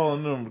will be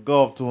calling them the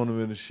golf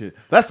tournament and shit.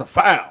 That's a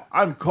foul.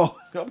 I'm calling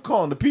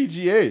the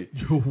PGA.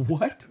 Yo,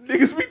 what?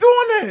 Niggas be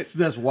doing that.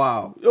 That's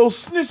wild. Yo,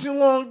 snitching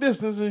long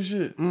distance and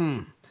shit.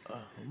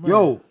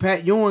 Yo,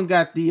 Pat Ewing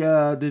got the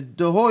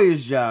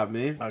Hoyas job,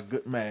 man. A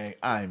good man.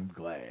 I'm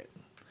glad.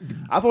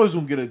 I thought he was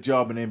gonna get a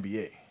job in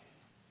NBA.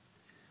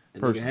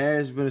 That nigga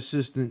has been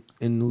assistant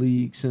in the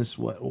league since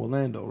what?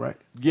 Orlando, right?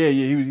 Yeah.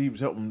 He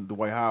was helping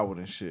Dwight Howard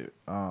and shit.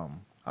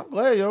 I'm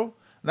glad, yo.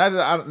 Not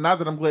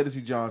that I'm glad to see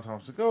John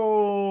Thompson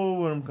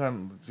go, but I'm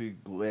kind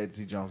of glad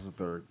to see John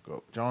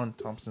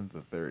Thompson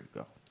the third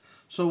go.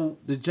 So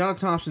the John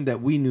Thompson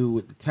that we knew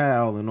with the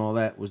towel and all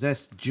that, was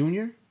that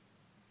junior?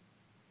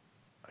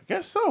 I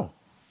guess so.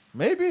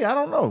 Maybe, I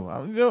don't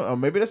know.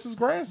 Maybe that's his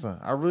grandson.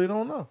 I really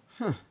don't know.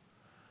 Huh.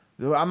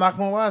 I'm not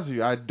gonna lie to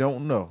you. I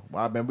don't know.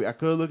 I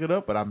could look it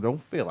up, but I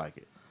don't feel like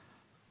it.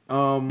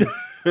 A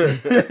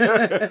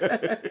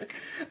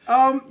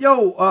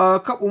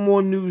couple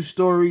more news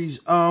stories.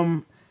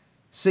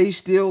 Say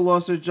Steele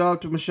lost her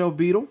job to Michelle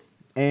Beadle,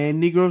 and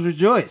Negroes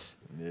rejoice.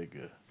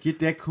 Nigga. Get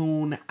that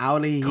coon out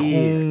of here.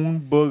 Coon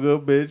booger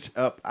bitch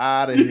up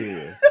out of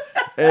here.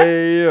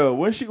 Hey, yo,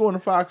 when's she going to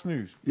Fox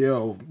News?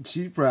 Yo,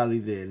 she probably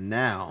there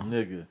now.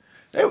 Nigga.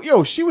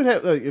 Yo, she would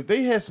have, like, if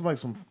they had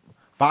some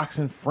Fox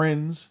and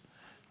Friends,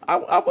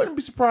 I wouldn't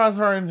be surprised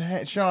her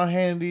and Sean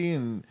Hannity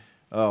and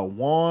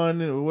Juan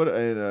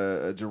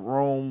and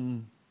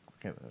Jerome. I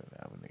can't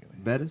have a nigga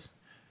name. Bettis?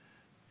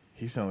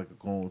 He sound like a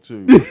coon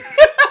too.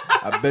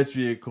 I bet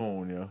you he a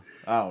coon, yo.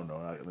 I don't know.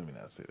 Let me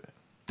not say that.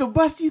 The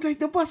bus, you like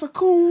the bus a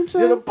coon,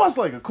 son? Yeah, the bus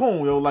like a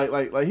coon, yo.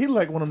 Like he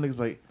like one of them niggas.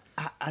 Like,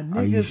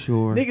 Are you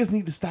sure? Niggas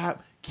need to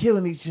stop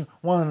killing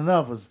one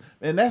another,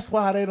 and that's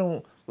why they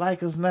don't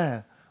like us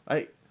now.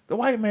 Like, the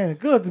white man is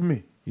good to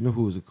me. You know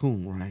who was a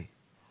coon, right?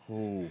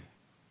 Oh.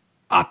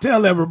 I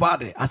tell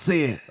everybody, I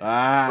said,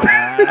 Ah.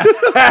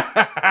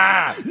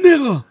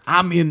 nigga,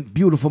 I'm in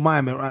beautiful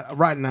Miami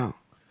right now,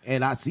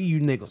 and I see you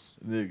niggas.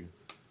 Nigga.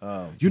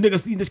 You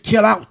niggas need to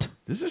kill out.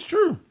 This is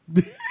true.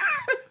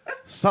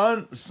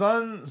 Son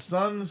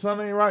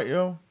ain't right,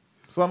 yo.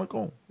 Son a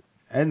coon.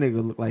 That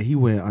nigga look like he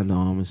wear Under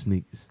Armour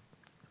sneakers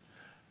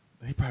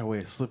He probably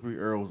wears slippery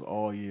Earls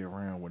all year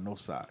round with no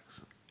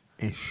socks.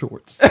 and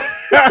shorts.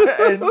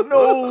 And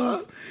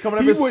nose coming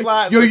up his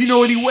slide. Yo, you know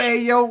what he wear,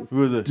 yo?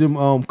 Who is it? Them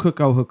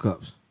cookout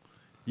hookups.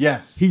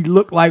 Yes. He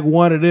looked like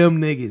one of them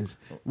niggas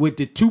with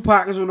the two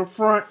pockets on the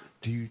front.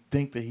 Do you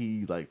think that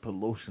he like put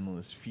lotion on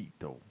his feet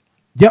though?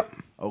 Yep.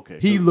 Okay.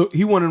 He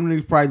one of them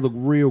niggas probably look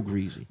real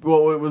greasy.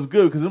 Well, it was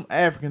good because them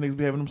African niggas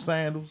be having them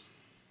sandals,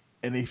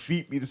 and they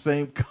feet be the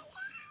same color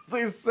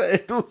as they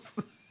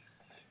sandals.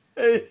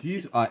 Hey.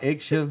 These are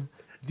eggshell.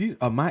 These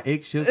are my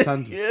eggshell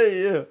sandals.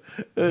 Yeah.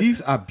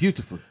 These are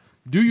beautiful.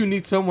 Do you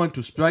need someone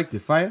to strike the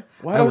fire?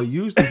 Why I don't- will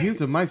use the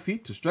heels of my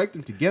feet to strike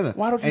them together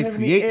Why don't you and have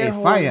any create air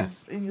a fire.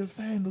 holes in your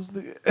sandals,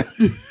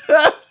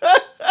 nigga?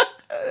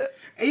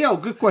 Hey, yo,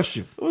 good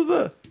question. What's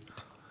up?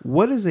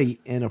 What is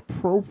an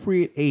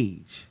appropriate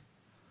age?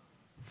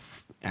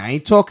 I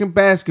ain't talking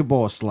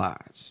basketball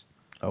slides.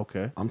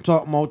 Okay. I'm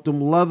talking about them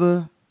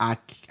leather. I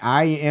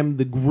am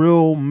the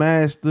grill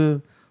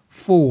master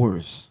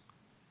 4s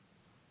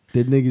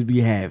that niggas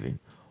be having.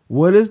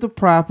 What is the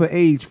proper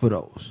age for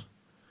those?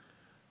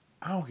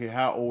 I don't care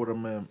how old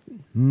I'm.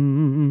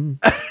 Mm-hmm.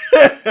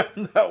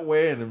 I'm not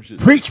wearing them shit.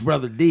 Preach,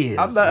 brother Diz.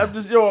 I'm not. I'm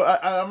just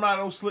I'm not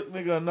no slick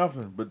nigga or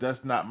nothing. But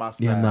that's not my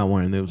style. Yeah, I'm not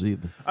wearing those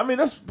either. I mean,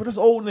 that's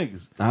old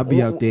niggas. I'll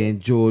be Old- out there in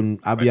Jordan.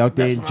 I'll be out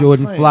there That's in what I'm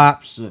Jordan saying.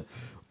 flops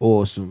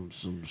or some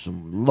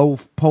low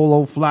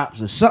polo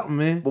flops or something,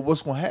 man. But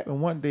what's gonna happen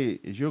one day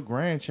is your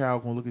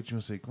grandchild gonna look at you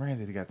and say,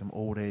 "Granddaddy got them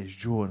old ass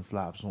Jordan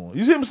flops on."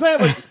 You see what I'm saying?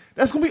 Like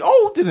that's gonna be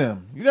old to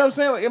them. You know what I'm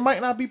saying? Like it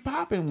might not be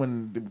popping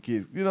when them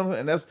kids. You know what I'm saying?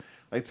 And that's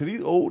like to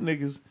these old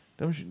niggas,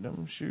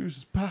 them shoes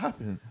is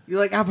popping. You're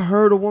like, I've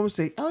heard a woman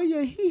say, "Oh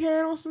yeah, he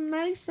had on some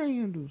nice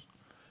sandals."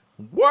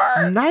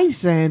 Word. Nice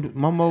sandals.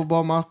 My mother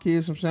bought my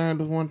kids some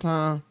sandals one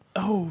time.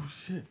 Oh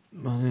shit.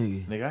 My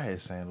nigga. Nigga, I had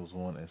sandals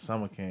on at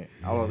summer camp.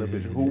 I was that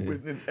bitch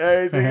hooping and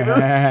everything. You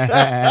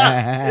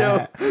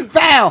know? Yo,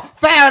 Foul!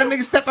 The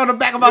nigga stepped on the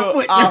back of my yo,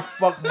 foot. I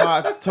fucked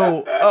my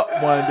toe up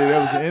one day.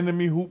 That was the end of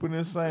me hooping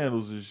in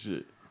sandals and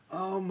shit.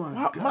 Oh my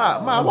My,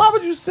 god. why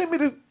would you send me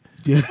the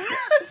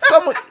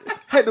someone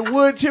had the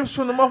wood chips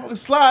from the motherfucking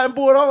sliding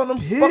board on them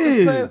fucking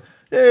Yeah. sandals?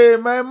 Yeah,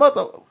 man,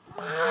 mother.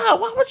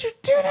 Why would you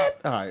do that?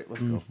 All right,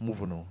 let's go.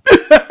 Moving on.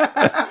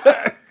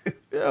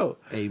 Yo,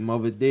 Hey,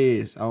 mother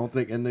Diz, I don't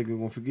think that nigga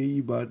gonna forgive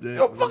you about that.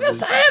 yo, fucking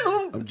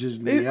sandals. I'm just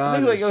Nigga being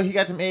honest. like, yo, he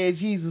got them Air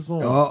Jesus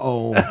on.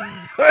 Uh-oh.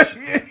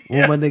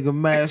 When my nigga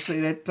Matt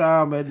say that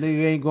time, that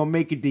nigga ain't gonna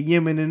make it to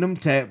Yemen in them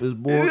tappers,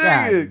 boy.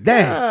 Nigga, God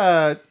damn.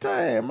 God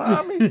damn,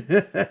 mommy.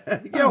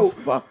 Yo,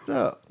 fucked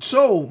up.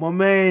 so my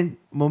man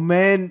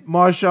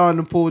Marshawn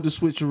done pulled the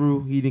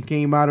switcheroo. He done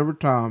came out of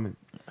retirement.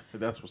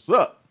 That's what's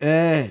up.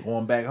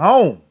 Going back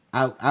home.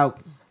 out.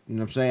 You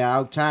know what I'm saying?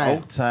 Out time.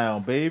 Oak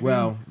Town, baby.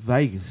 Well,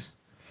 Vegas.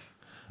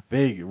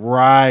 Vegas.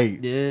 Right.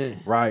 Yeah.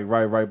 Right.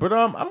 But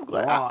I'm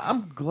glad.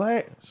 I'm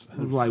glad. It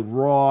was like,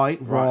 right.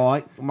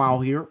 I'm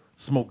out here.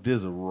 Smoke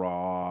Dizzle,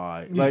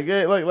 right? Like,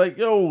 yeah, like,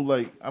 yo,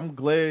 like, I'm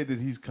glad that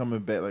he's coming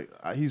back. Like,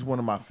 he's one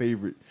of my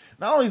favorite.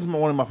 Not only is he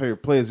one of my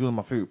favorite players, he's one of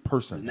my favorite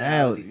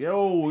personalities.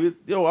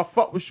 Yo, I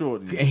fuck with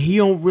Shorty. And he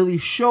don't really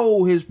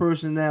show his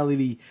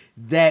personality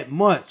that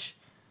much.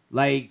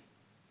 Like,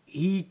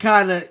 he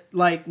kind of,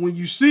 like, when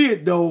you see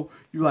it, though,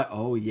 you're like,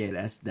 oh, yeah,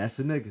 that's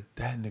a nigga.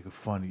 That nigga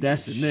funny.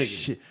 That's a nigga.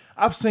 Shit.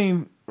 I've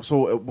seen,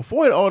 so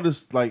before all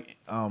this, like,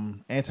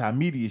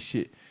 anti-media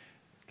shit,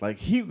 like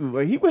he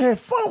would have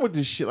fun with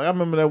this shit. Like I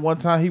remember that one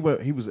time he was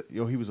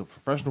a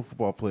professional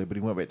football player, but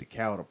he went back to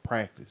Cal to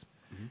practice,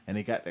 and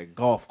they got that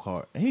golf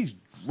cart, and he's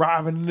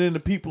driving it into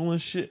people and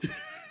shit.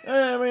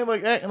 Yeah, I mean,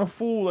 like acting a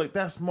fool. Like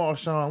that's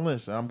Marshawn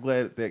Lynch. I'm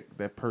glad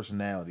that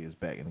personality is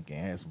back in the game.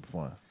 Had some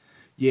fun.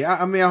 Yeah,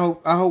 I mean,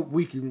 I hope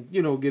we can,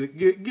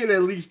 get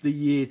at least a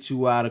year or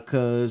two out of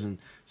Cuz and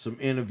some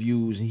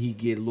interviews, and he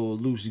get a little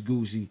loosey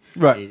goosey,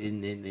 Right?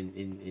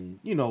 And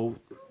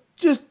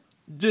just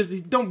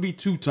don't be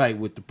too tight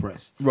with the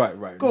press.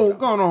 Right. Go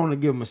on and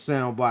give him a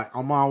sound bite.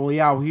 I'm only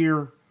out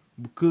here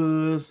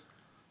because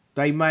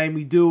they made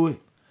me do it.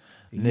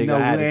 You Nigga, know I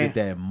had to that. get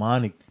that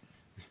money.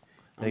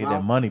 They get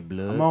that money,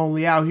 blood. I'm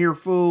only out here,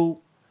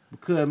 fool,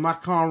 because my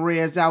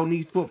comrades out in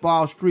these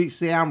football streets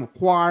say I'm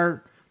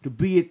required to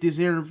be at this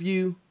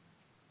interview.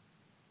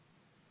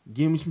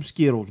 Give me some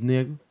Skittles,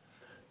 nigga.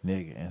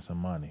 Nigga, and some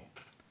money.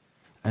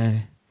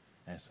 And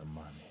some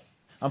money.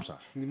 I'm sorry.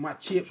 my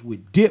chips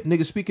with dip,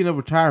 nigga. Speaking of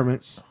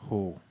retirements,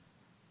 Who?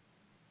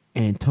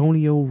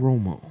 Antonio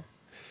Romo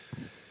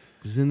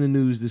was in the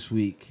news this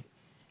week,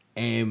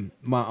 and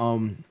my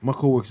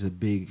coworker's a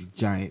big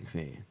Giant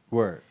fan.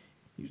 Word.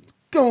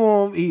 Come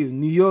on, he a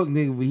New York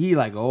nigga,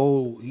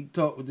 but he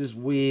talked with this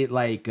weird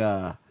like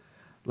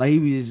he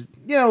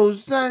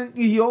was, son,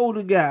 you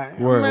older guy.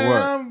 Word.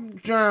 I'm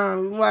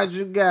trying to watch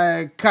a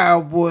guy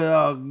cowboy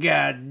all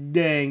god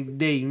dang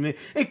day, man.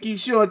 It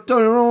keeps showing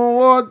Tony Romo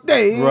all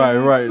day.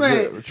 Right.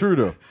 Man. True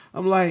though.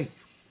 I'm like,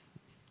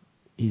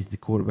 he's the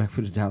quarterback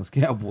for the Dallas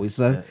Cowboys,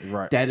 son.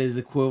 Right. That is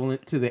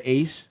equivalent to the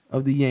ace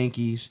of the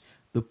Yankees,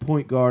 the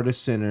point guard or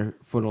center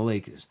for the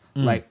Lakers.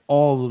 Like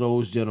all of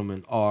those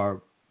gentlemen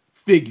are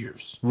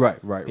figures. Right.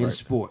 In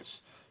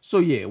sports. So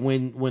yeah,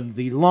 when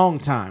the long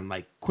time,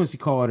 like Quincy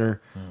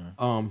Carter,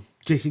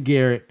 Jason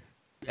Garrett,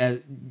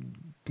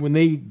 when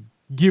they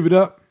give it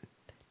up,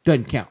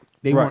 doesn't count.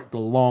 They weren't the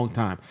long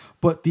time.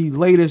 But the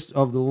latest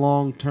of the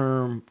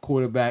long-term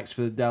quarterbacks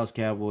for the Dallas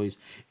Cowboys,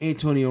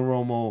 Antonio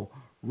Romo,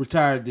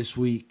 retired this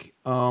week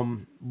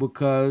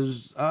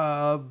because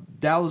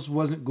Dallas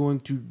wasn't going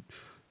to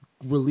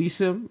release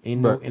him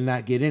and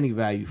not get any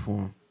value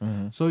for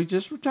him. So he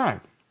just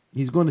retired.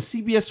 He's going to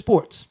CBS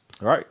Sports.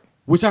 Right.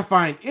 Which I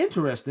find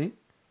interesting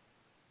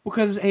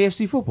because it's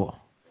AFC football.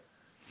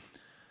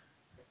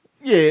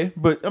 Yeah,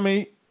 but I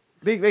mean,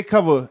 they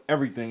cover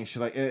everything and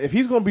shit. Like, if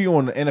he's gonna be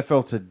on the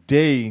NFL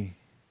Today,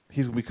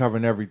 he's gonna be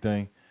covering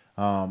everything.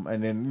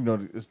 And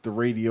then it's the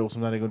radio.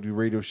 Sometimes they're gonna do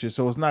radio shit.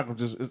 So it's not gonna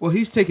just. Well,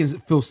 he's taking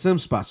Phil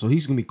Simms' spot, so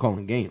he's gonna be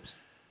calling games.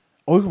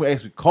 Oh, he's gonna be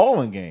actually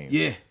calling games.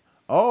 Yeah.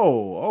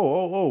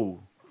 Oh.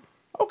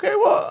 Okay,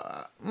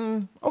 well,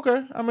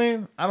 okay. I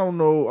mean, I don't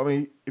know. I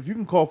mean, if you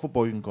can call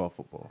football, you can call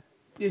football.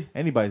 Yeah.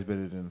 Anybody's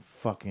better than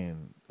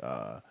fucking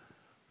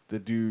the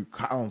dude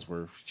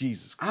Collinsworth.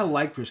 Jesus Christ. I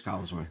like Chris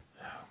Collinsworth.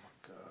 Oh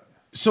my god.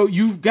 So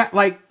you've got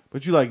like.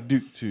 But you like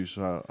Duke too,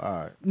 so all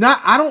right.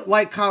 I don't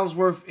like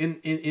Collinsworth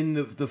in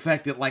the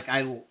fact that like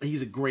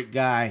he's a great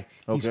guy.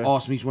 He's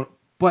awesome. He's one,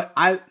 but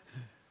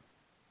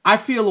I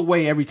feel a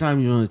way every time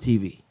he's on the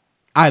TV.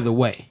 Either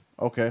way.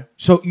 Okay.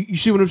 So you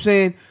see what I'm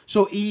saying?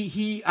 So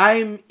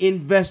I'm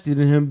invested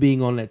in him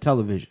being on that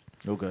television.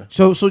 Okay.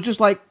 So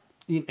just like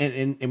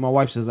and my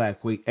wife says I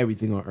equate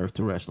everything on earth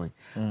to wrestling,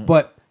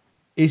 but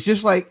it's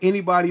just like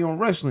anybody on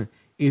wrestling.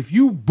 If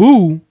you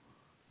boo,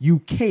 you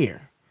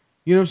care.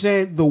 You know what I'm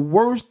saying? The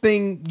worst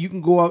thing you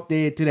can go out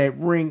there to that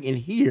ring and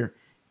hear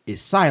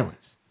is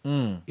silence.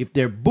 If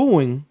they're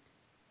booing,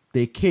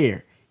 they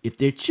care. If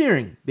they're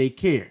cheering, they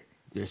care.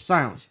 If they're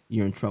silence,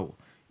 you're in trouble.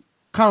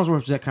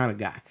 Collinsworth's that kind of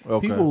guy.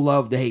 Okay. People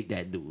love to hate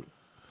that dude.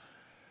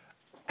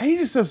 He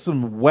just says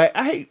some whack.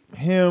 I hate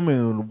him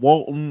and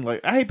Walton.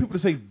 Like, I hate people to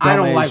say dumb I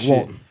don't ass like shit.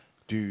 Walton.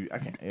 Dude, I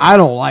can't. I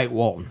don't like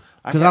Walton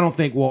because I don't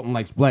think Walton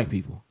likes black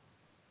people.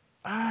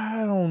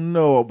 I don't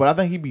know, but I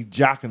think he be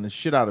jocking the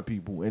shit out of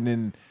people and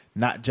then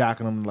not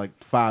jocking them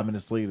like 5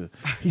 minutes later.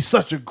 He's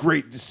such a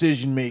great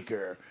decision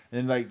maker.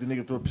 And like the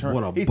nigga throw a turn.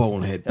 What a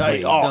bonehead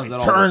play. Like, he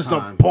turns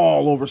the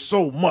ball over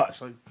so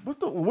much. Like,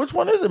 which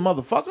one is it,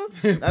 motherfucker?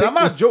 And I'm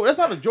not joking. That's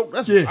not a joke.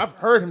 That's I've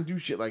heard him do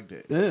shit like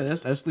that. Yeah,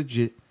 that's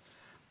legit.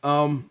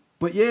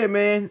 But yeah,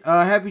 man.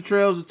 Happy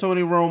trails to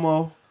Tony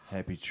Romo.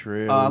 Happy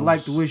trails. I'd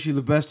like to wish you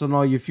the best on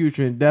all your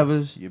future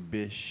endeavors. You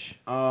bitch.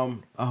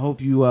 I hope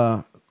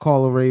you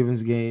call the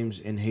Ravens games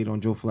and hate on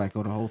Joe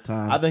Flacco the whole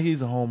time. I think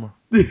he's a homer.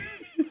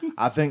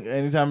 I think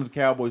anytime the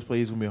Cowboys play,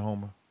 he's gonna be a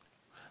homer.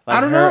 Like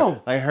I don't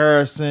know. Like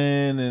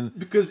Harrison and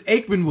because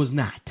Aikman was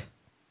not.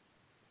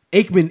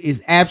 Aikman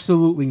is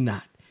absolutely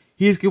not.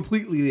 He is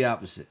completely the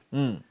opposite.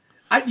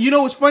 You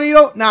know what's funny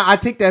though? Now I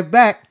take that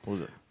back. What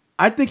was it?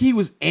 I think he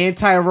was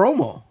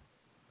anti-Romo.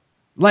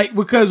 Like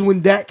because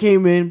when Dak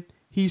came in,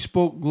 he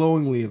spoke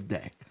glowingly of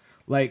Dak.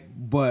 Like,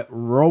 but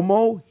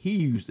Romo, he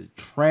used to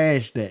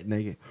trash that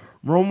nigga.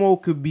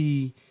 Romo could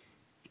be,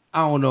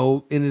 I don't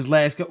know, in his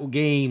last couple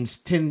games,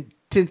 10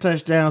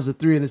 touchdowns and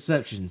 3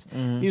 interceptions.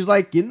 He was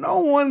like,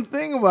 one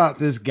thing about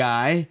this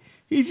guy,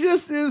 he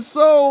just is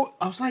so.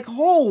 I was like,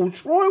 oh,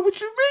 Troy,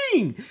 what you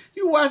mean?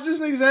 You watch this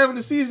nigga's having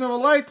the season of a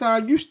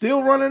lifetime, you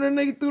still running a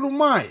nigga through the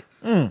mire.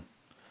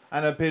 I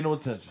never paid no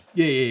attention.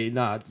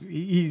 Yeah,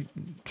 he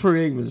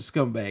Troy Aikman's a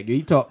scumbag.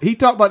 He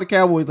talked about the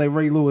Cowboys like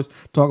Ray Lewis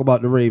talk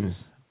about the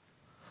Ravens.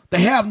 They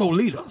have no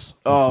leaders.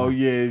 Oh,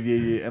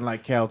 yeah. And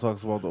like Cal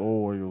talks about the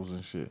Orioles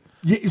and shit.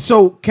 Yeah,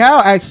 so Cal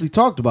actually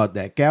talked about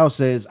that. Cal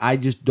says, I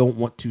just don't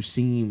want to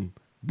seem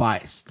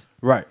biased.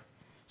 Right.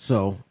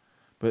 So.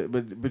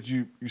 But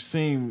you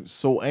seem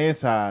so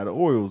anti the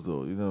Orioles,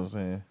 though. You know what I'm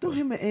saying? Don't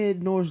him and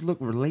Ed Norris look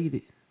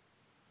related?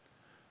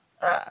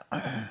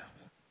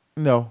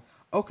 No.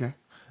 Okay.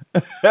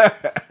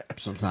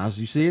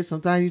 Sometimes you see it,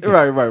 sometimes you don't.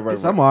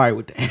 Right. I'm all right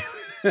with that.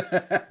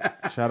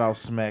 Shout out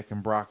Smack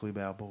and Broccoli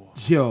Balboa.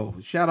 Yo,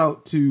 shout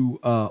out to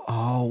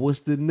what's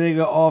the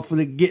nigga off of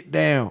the Get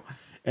Down?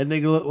 That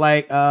nigga look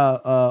like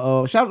shout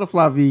out to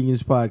Fly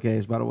Vegans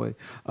podcast, by the way.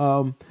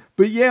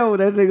 But yo,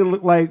 that nigga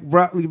look like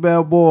Broccoli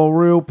Balboa,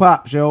 real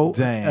pops, yo.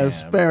 Damn.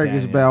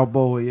 Asparagus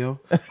Balboa, yo.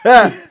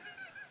 I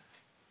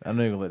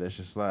know you're gonna let that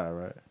shit slide,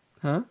 right?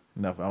 Huh?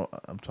 No,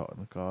 I'm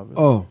talking to Carver.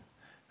 Oh.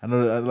 I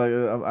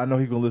know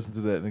he's gonna listen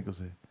to that and he's gonna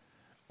say,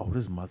 "Oh,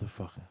 this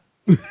motherfucker."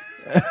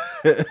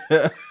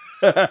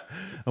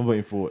 I'm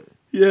waiting for it.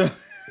 Yeah.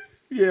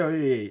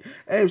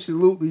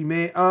 Absolutely,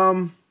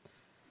 man.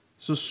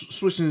 So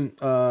switching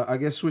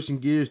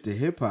gears to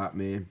hip hop,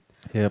 man.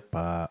 Hip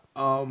hop.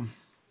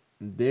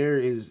 There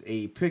is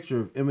a picture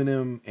of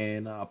Eminem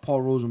and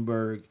Paul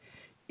Rosenberg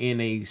in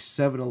a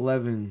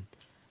 7-Eleven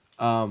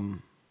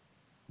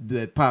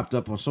that popped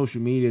up on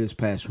social media this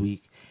past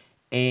week,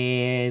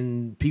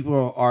 and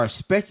people are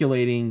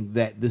speculating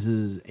that this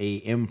is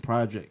a M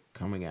project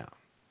coming out.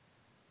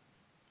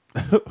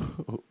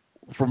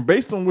 From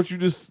based on what you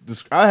just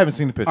described, I haven't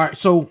seen the picture. All right,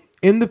 so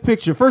in the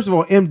picture, first of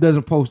all, M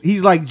doesn't post.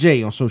 He's like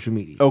Jay on social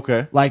media.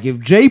 Okay. Like if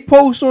Jay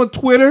posts on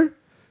Twitter,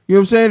 you know what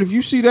I'm saying? If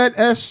you see that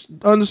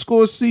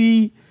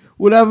S_C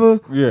whatever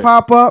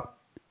pop up,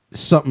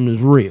 something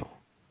is real.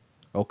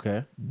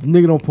 Okay. The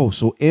nigga don't post.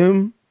 So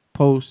M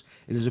posts,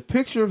 and there's a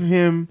picture of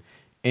him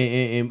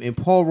and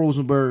Paul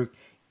Rosenberg,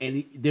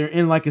 and they're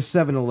in like a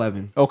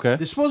 7-Eleven. Okay.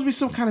 There's supposed to be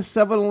some kind of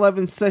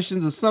 7-Eleven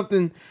sessions or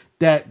something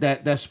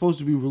that's supposed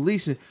to be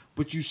releasing,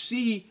 but you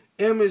see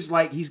M is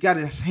like he's got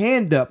his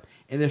hand up,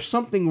 and there's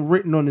something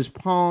written on his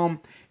palm,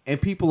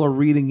 and people are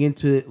reading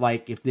into it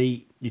like if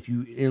they if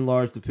you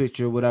enlarge the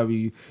picture or whatever,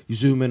 you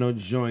zoom in on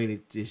the joint,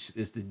 it's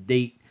the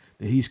date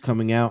that he's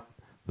coming out.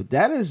 But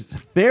that is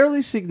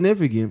fairly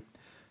significant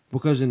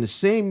because in the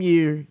same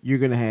year, you're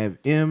going to have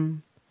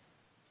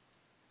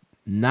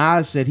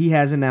Nas said he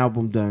has an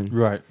album done.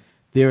 Right.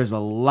 There's a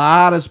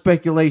lot of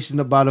speculation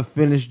about a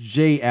finished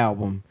J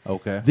album.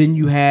 Okay. Then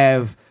you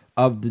have,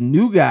 of the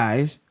new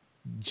guys,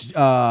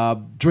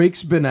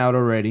 Drake's been out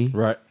already.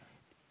 Right.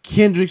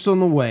 Kendrick's on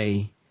the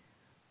way.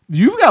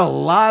 You've got a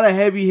lot of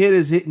heavy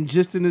hitters hitting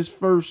just in this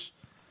first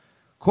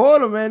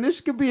quarter, man.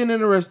 This could be an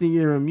interesting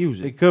year in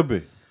music. It could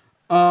be.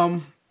 I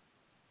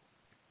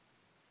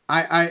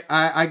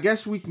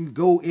guess we can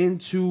go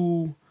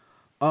into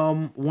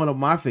one of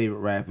my favorite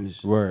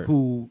rappers Word.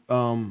 who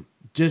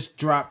just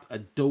dropped a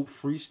dope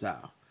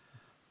freestyle.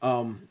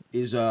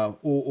 Is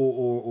what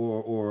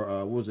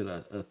was it,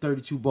 a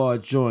 32 bar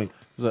joint?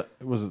 It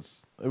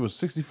was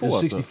 64. It was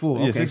 64.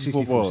 Yeah, Okay,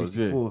 64 bars.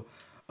 64.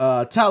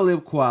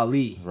 Talib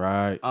Kweli.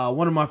 Right.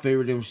 One of my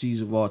favorite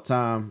MCs of all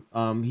time.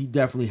 He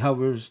definitely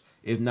hovers,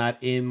 if not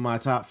in my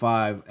top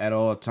 5 at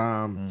all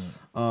time.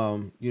 You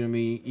know what I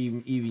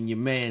mean? Even your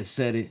man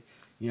said it.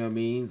 You know what I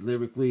mean?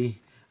 Lyrically,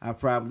 I'd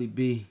probably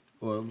be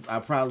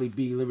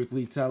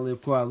lyrically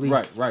Talib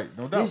Kweli. Right.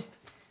 No doubt. Yeah.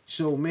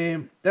 So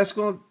man, that's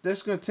gonna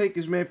take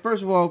us, man.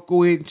 First of all,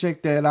 go ahead and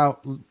check that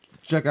out.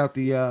 Check out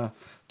the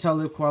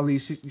Talib Kweli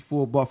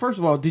 64 bar. First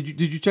of all, did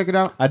you check it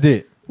out? I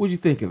did. What'd you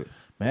think of it?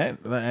 Man,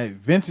 like,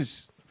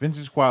 vintage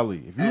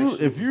Kweli.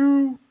 If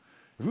you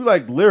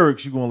like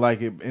lyrics, you're gonna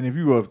like it, and if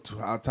you're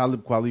a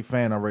Talib Kweli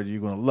fan already,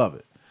 you're gonna love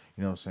it.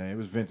 You know what I'm saying? It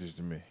was vintage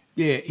to me.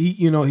 Yeah,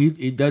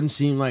 he doesn't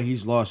seem like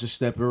he's lost a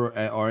step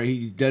or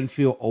he doesn't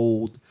feel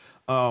old.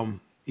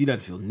 He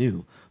doesn't feel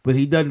new, but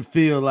he doesn't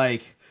feel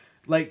like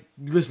you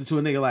listen to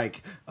a nigga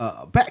like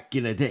back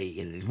in the day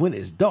and when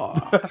it's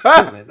dark,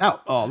 chilling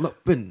out all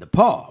up in the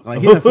park. Like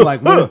he don't feel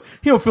like none of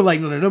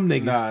them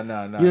niggas. Nah. You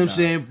know what I'm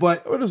saying?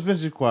 But What is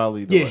vintage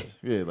Kweli?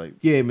 Yeah.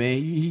 Yeah, man.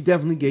 He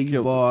definitely gave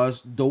you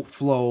bars, dope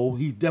flow.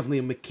 He's definitely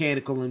a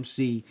mechanical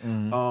MC.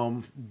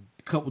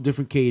 Couple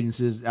different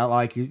cadences. I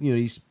like it. You know,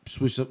 he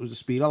switched up with the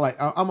speed. I'm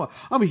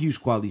a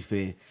huge Kweli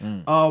fan.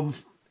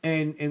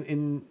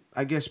 And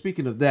I guess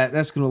speaking of that,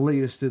 that's gonna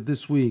lead us to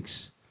this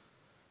week's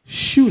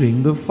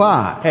Shooting the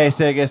 5.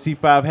 Hashtag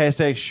SC5,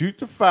 hashtag shoot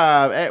the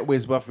 5 at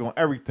Wiz Buffy on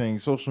everything,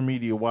 social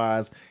media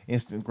wise,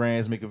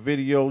 Instagrams, make a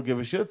video, give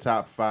us your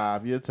top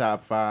 5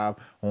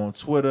 on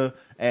Twitter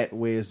at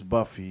Wiz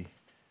Buffy,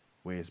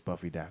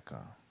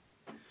 WizBuffy.com.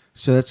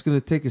 So that's gonna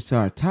take us to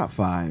our top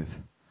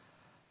 5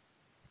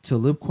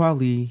 Talib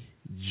Kweli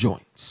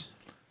joints.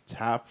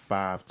 Top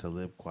 5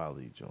 Talib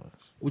Kweli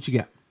joints. What you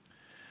got?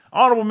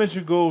 Honorable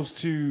mention goes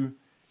to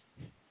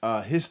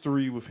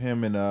History with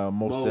him and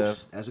Mos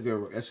Def. That's a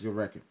good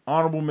record.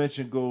 Honorable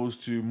mention goes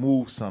to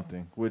Move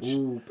Something, which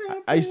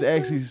I used to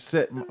actually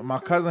set. My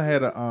cousin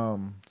had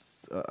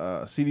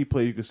a CD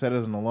player you could set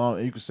as an alarm,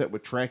 and you could set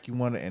what track you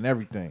wanted and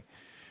everything.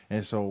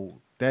 And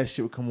so that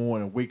shit would come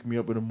on and wake me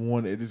up in the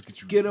morning. It just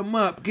get you Get him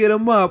up.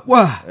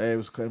 Why? It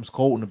was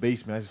cold in the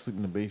basement. I used to sleep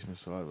in the basement,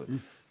 so I would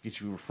get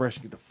you refreshed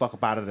and get the fuck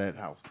up out of that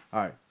house.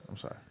 All right, I'm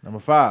sorry. Number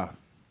 5,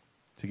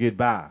 To Get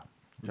By,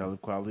 Talib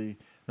Kweli.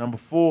 Number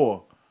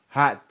 4,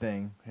 Hot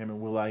Thing, him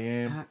and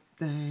will.i.am. Hot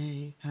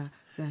thing.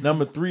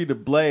 Number 3, The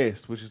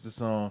Blast, which is the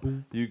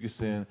song you can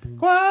sing.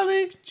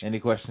 Kweli. Any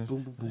questions?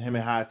 Him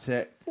and High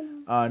Tech.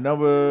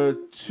 Number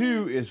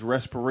 2 is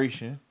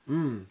Respiration,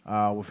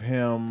 with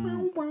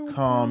him,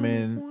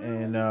 Common,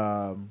 and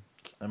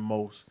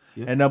Mos.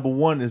 Yep. And number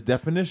 1 is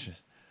Definition.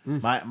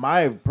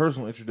 My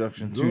personal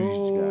introduction to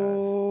these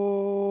guys.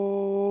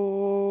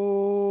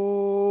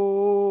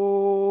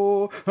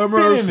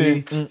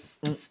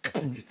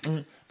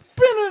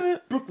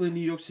 Brooklyn,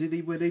 New York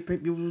City, where they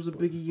paint was a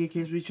biggie in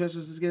case we trust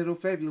us to get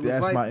fabulous.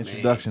 That's life, my man.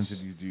 introduction to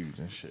these dudes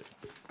and shit.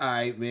 All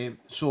right, man.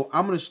 So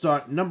I'm gonna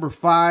start number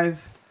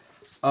 5,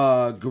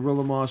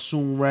 Gorilla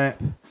Monsoon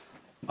Rap,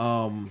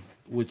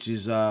 which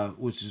is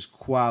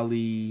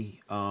Kweli.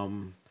 I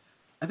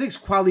think it's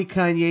Kweli,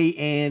 Kanye,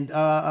 and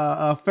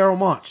Pharoah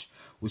Monch,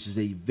 which is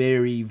a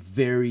very,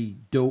 very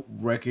dope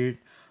record.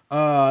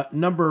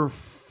 Number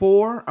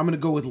 4, I'm gonna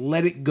go with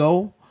Let It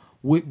Go,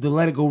 with the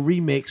Let It Go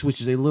remix,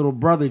 which is a Little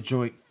Brother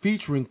joint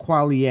featuring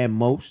Kweli and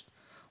Mos,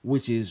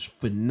 which is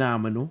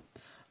phenomenal.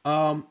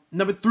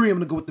 Number 3, I'm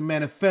gonna go with The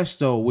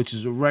Manifesto, which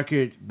is a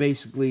record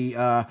basically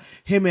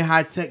him and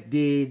High Tech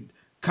did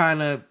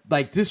kind of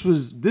like this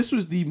was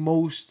the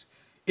most.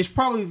 It's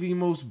probably the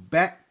most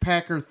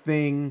backpacker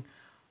thing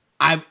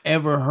I've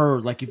ever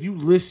heard. Like if you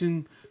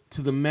listen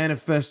to The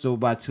Manifesto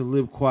by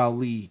Talib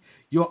Kweli,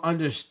 you'll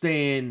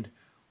understand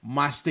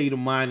my state of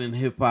mind in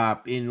hip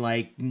hop in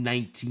like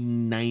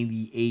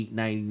 1998,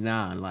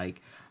 99.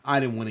 Like I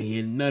didn't want to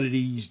hear none of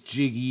these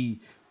jiggy,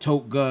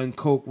 tote gun,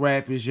 coke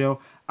rappers, yo.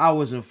 I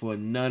wasn't for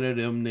none of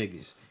them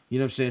niggas. You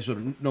know what I'm saying? So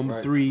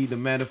number 3, The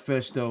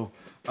Manifesto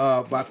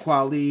by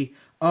Kweli.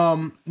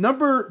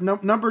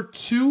 Number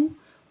 2,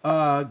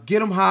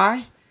 Get 'Em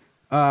High,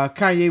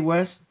 Kanye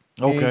West.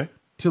 Okay. And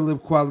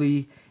Talib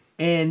Kweli.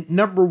 And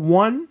number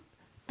 1,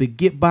 the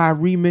Get By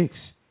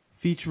remix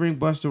featuring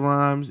Busta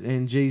Rhymes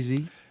and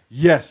Jay-Z.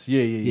 Yes,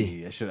 yeah.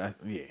 Yeah.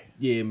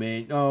 Yeah,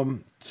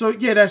 man. So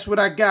yeah, that's what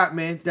I got,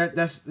 man.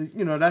 That's my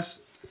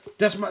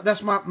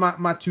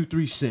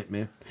 2-3 cent,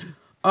 man.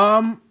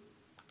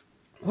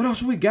 What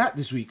else we got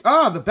this week?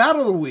 The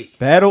Battle of the Week.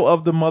 Battle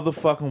of the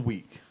motherfucking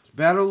week.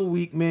 Battle of the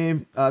Week,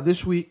 man.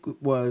 This week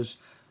was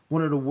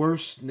one of the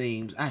worst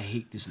names. I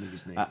hate this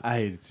nigga's name. I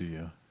hate it too,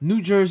 yeah.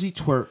 New Jersey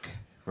Twerk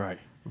Right.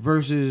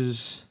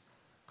 versus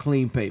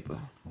Clean Paper.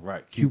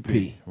 Right.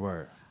 QP.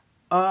 Word.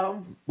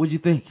 What'd you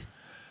think?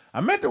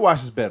 I meant to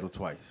watch this battle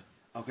twice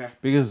Okay.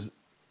 because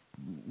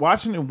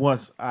watching it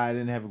once, I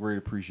didn't have a great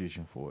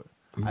appreciation for it.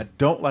 I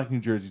don't like New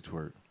Jersey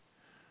Twerk.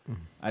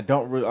 I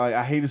don't really.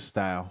 I hate his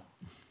style.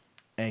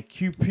 And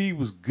QP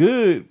was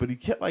good, but he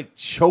kept like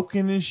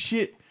choking and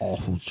shit.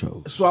 Awful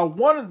choke. So I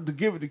wanted to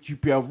give it to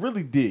QP. I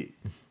really did,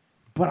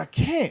 but I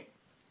can't.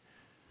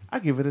 I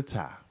give it a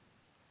tie.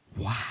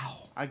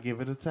 Wow. I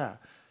give it a tie.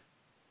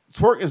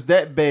 Twerk is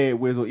that bad,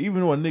 where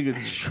even though a nigga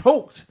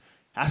choked,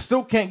 I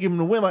still can't give him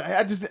the win.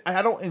 Like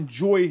I don't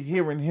enjoy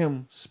hearing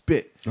him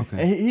spit.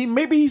 Okay. And he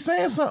maybe he's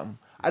saying something.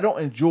 I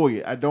don't enjoy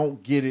it. I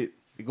don't get it.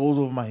 It goes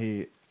over my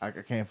head. I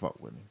can't fuck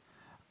with him.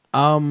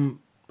 I'm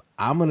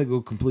gonna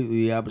go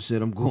completely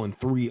opposite. I'm going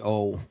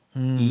 3-0.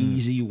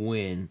 Easy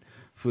win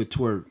for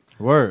Twerk.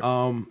 Word.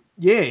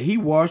 Yeah, he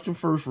washed him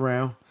first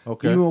round.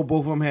 Okay. Even though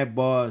both of them had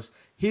bars,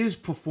 his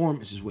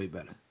performance is way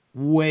better.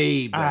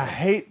 Way better. I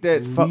hate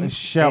that fucking Leaps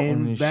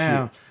shouting and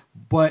shit.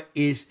 But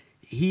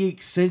he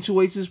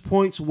accentuates his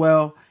points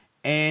well,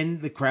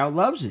 and the crowd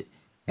loves it.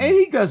 And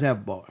he does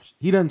have bars.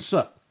 He doesn't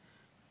suck.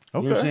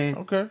 Okay. You know what I'm saying?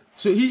 Okay.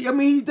 So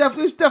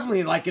it's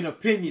definitely like an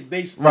opinion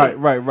based. Right. You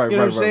know what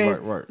I'm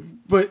saying? Right.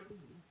 But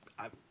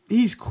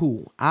he's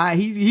cool.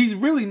 He's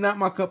really not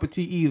my cup of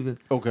tea either.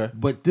 Okay.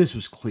 But this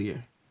was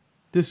clear.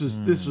 This was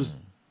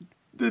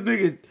the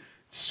nigga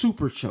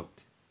super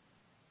choked,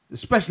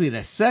 especially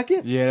that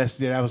second. Yeah,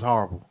 that was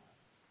horrible.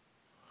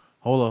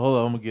 Hold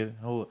on, I'm gonna get it.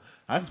 Hold on.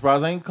 I'm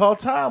surprised I ain't called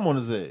time on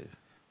his ass.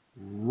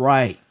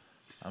 Right.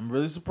 I'm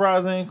really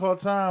surprised I ain't called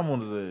time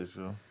on his ass,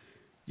 yo.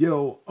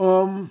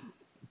 Yo,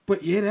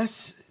 but yeah,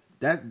 that's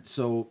that.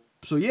 So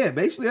yeah,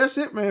 basically that's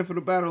it, man, for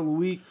the Battle of the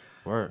Week.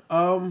 Word.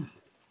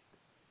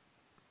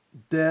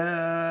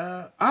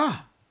 There's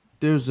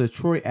a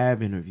Troy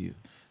Ave interview.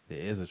 There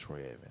is a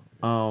Troy Ave.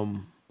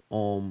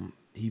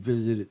 He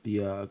visited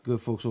the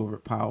good folks over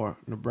at Power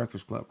in the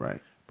Breakfast Club, right?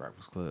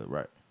 Breakfast Club,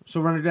 right. So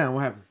run it down.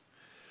 What happened?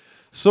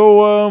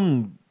 So,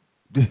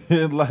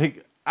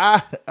 like,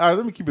 all right,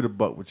 let me keep it a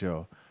buck with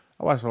y'all.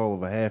 I watched all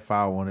of a half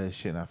hour on that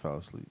shit and I fell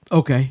asleep.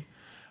 Okay.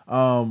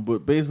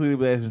 But basically they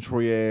were asking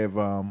Troy Ave,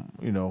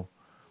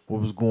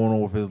 what was going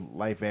on with his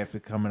life after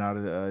coming out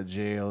of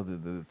jail,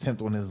 the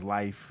attempt on his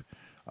life,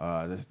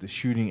 the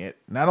shooting at,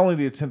 not only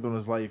the attempt on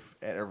his life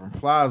at Irving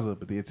Plaza,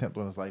 but the attempt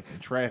on his life in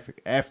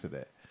traffic after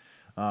that.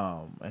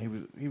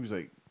 And he was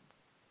like,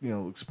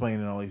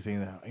 explaining all these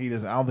things. I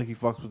don't think he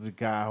fucks with the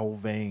guy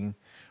Hovain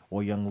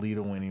or Young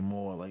Lito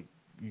anymore. Like,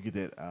 you get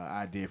that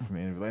idea from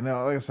the interview.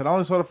 Like I said, I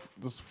only saw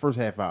the first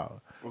half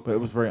hour, but it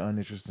was very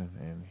uninteresting,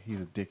 and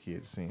he's a dickhead,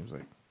 it seems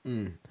like.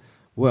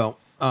 Well,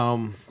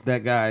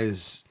 that guy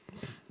is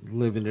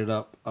living it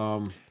up.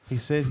 He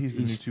said he's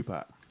the new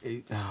Tupac.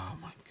 Oh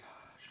my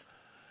gosh.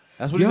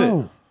 That's what he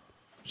said.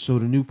 So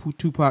the new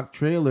Tupac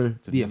trailer,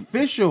 the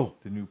official.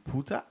 The new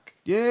Putak?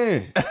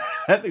 Yeah.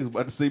 That nigga's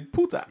about to say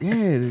Putak.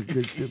 Yeah,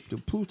 the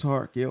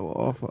Plutarch, yo,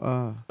 off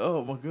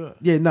oh my god.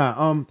 Yeah,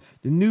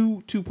 the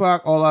new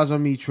Tupac All Eyes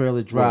on Me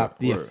trailer dropped.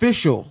 The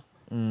official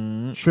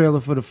trailer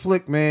for the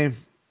flick, man.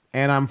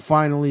 And I'm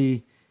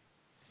finally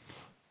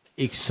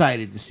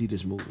excited to see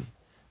this movie.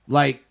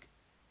 Like,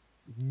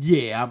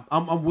 yeah,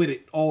 I'm with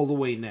it all the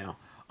way now.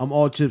 I'm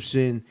all chips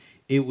in.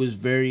 It was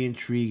very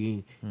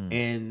intriguing,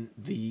 and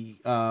the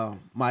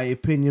my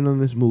opinion on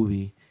this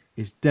movie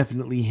is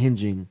definitely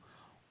hinging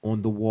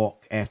on the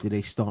walk after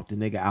they stomped the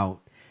nigga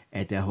out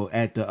at the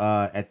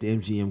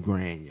MGM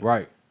Grand, yo.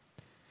 Right?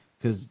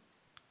 Because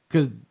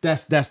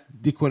that's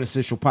the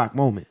quintessential Pac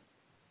moment.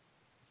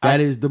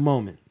 That is the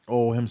moment.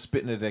 Oh, him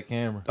spitting at that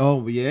camera.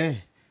 Oh yeah,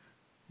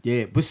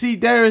 yeah. But see,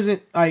 there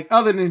isn't like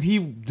other than he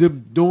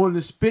doing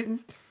the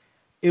spitting,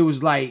 it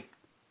was like.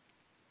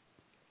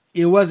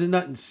 It wasn't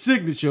nothing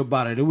signature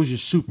about it. It was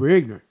just super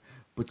ignorant.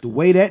 But the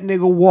way that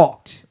nigga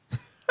walked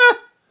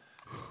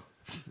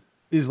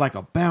is like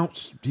a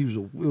bounce. It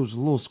was a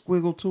little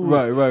squiggle to it.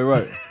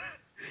 Right.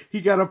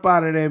 He got up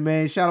out of there,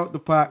 man. Shout out to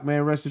Pac,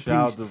 man. Rest in peace.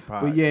 Shout out to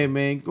Pac. But yeah,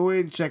 man, go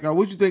ahead and check out.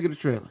 What you think of the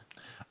trailer?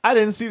 I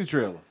didn't see the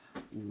trailer.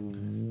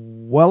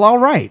 Well, all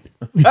right.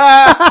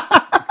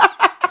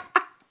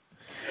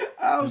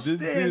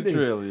 Outstanding. Didn't see the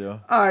trailer,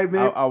 yo. All right,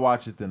 man. I'll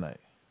watch it tonight.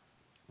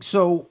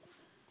 So,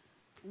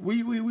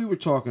 we were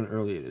talking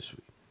earlier this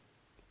week.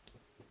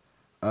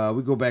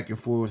 We go back and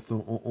forth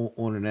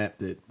on an app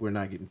that we're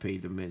not getting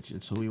paid to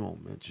mention, so we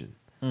won't mention.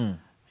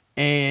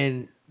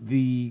 And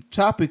the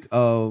topic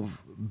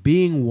of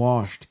being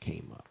washed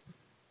came up.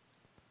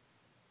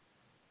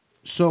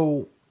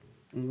 So,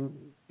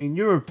 in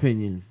your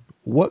opinion,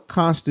 what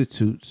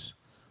constitutes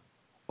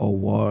a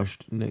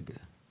washed nigga?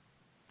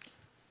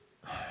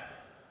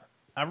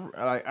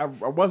 I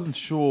wasn't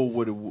sure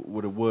what it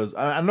was.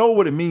 I know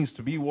what it means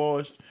to be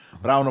washed,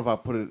 but I don't know if I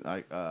put it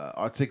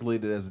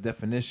articulated as a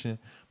definition.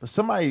 But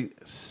somebody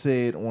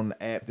said on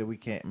the app that we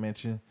can't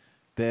mention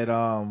that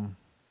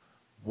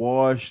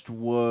washed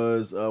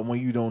was when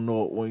you don't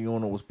know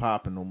what's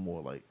popping no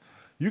more. Like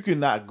you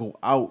cannot go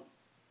out.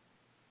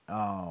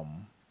 I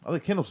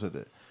think Kendall said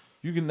that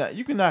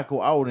you cannot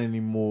go out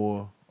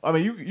anymore. I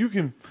mean, you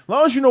can, as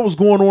long as you know what's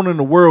going on in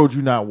the world,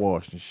 you're not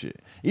washed and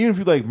shit. Even if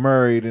you like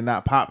married and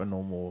not popping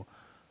no more,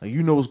 like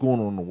you know what's going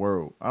on in the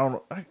world. I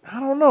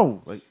don't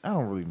know. Like I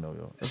don't really know,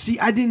 yo. See,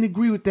 I didn't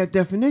agree with that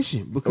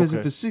definition because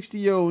if a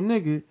 60-year-old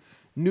nigga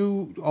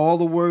knew all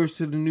the words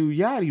to the new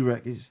Yachty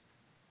records,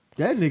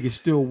 that nigga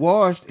still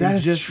washed.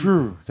 That's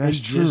true. That's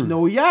true. Just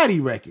no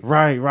Yachty records.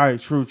 Right.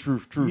 True.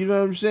 You know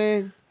what I'm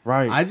saying?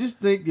 Right. I just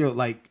think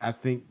I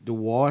think the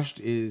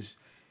washed is.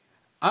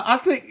 I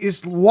think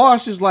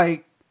washed is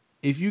like.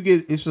 If you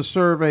it's a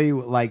survey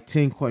with like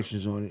 10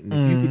 questions on it, and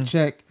if you could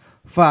check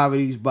 5 of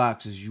these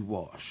boxes, you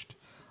washed.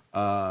 You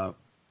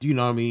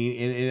know what I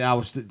mean? And I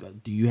was,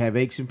 do you have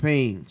aches and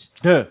pains?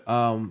 Yeah.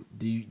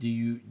 Do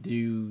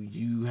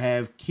you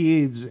have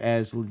kids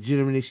as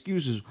legitimate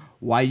excuses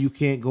why you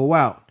can't go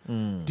out?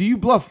 Do you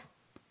bluff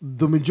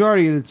the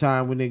majority of the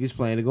time when niggas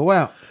plan to go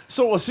out?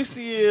 So a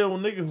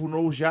 60-year-old nigga who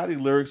knows Yachty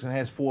lyrics and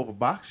has 4 of a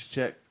box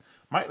checked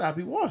might not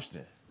be washed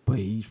then. But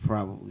he's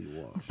probably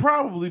washed.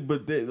 Probably,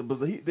 but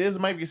there's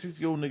might be a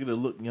 60-year-old nigga that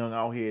look young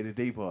out here at the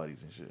day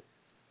parties and shit.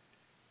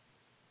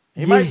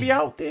 He might be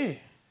out there.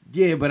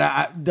 Yeah, but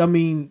I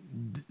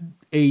mean,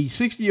 a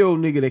 60-year-old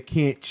nigga that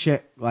can't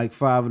check like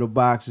 5 of the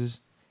boxes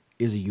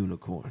is a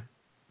unicorn.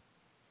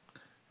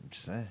 I'm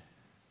just saying.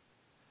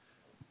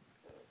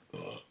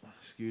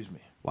 Excuse me.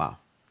 Wow.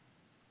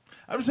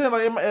 I'm just saying,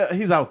 like,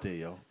 he's out there,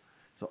 yo.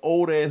 It's an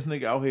old ass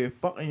nigga out here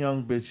fucking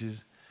young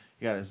bitches.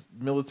 He got his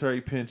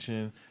military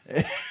pension.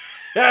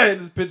 And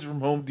his pension from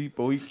Home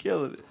Depot. He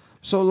killing it.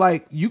 So,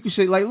 like, you could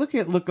say, like, look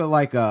at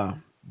like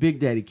Big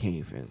Daddy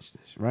Kane, for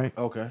instance, right?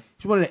 Okay.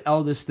 He's one of the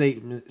eldest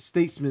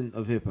statesmen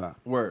of hip hop.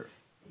 Word.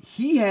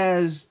 He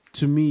has,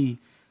 to me,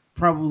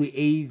 probably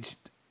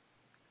aged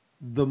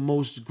the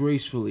most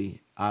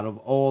gracefully out of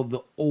all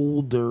the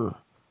older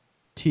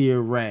tier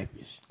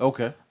rappers.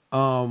 Okay. A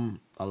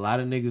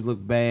lot of niggas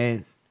look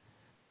bad,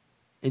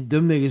 and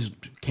them niggas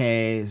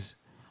Kaz.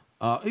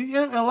 A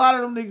lot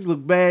of them niggas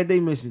look bad. They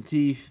missing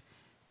teeth.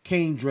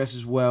 Kane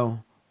dresses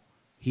well.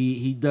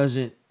 He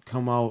doesn't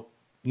come out,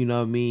 you know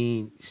what I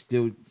mean,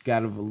 still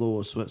got a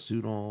velour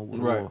sweatsuit on with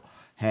a little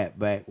hat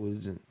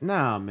backwards. And,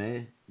 nah,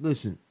 man.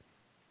 Listen,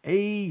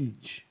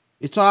 age.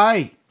 It's all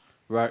right.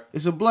 Right.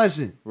 It's a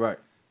blessing. Right.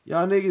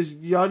 Y'all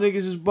niggas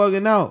is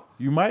bugging out.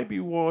 You might be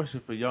washed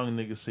if a young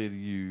nigga say to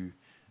you,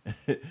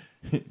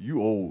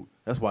 you old.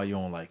 That's why you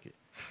don't like it.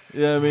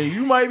 You know what I mean?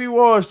 You might be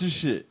washed and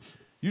shit.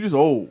 You just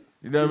old.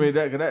 You know what I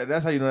mean?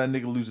 That's how you know that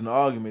nigga losing the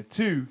argument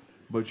too.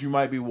 But you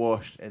might be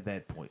washed at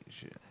that point and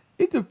shit.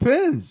 It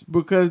depends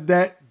because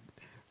the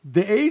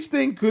age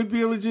thing could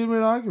be a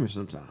legitimate argument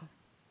sometimes.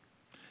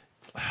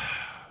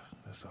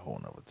 That's a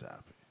whole nother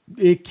topic.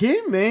 It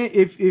can, man.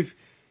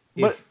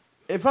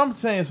 If I'm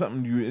saying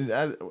something to you,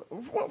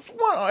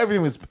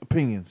 everything is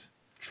opinions.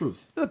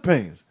 Truth. It's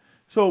opinions.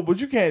 So, but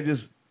you can't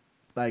just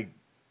like,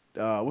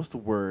 what's the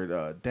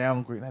word?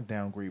 Downgrade, not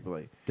downgrade, but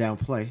like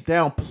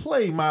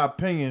downplay my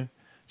opinion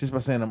just by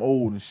saying I'm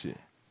old and shit.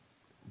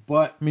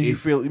 But you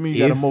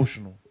got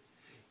emotional.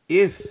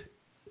 If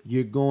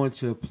you're going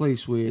to a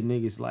place where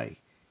niggas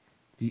like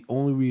the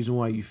only reason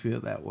why you feel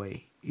that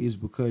way is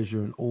because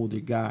you're an older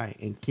guy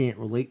and can't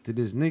relate to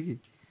this nigga,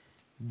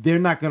 they're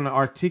not going to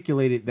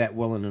articulate it that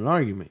well in an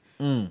argument.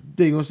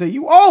 They're going to say,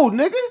 you old,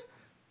 nigga.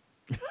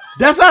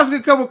 That's how it's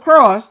going to come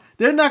across.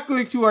 They're not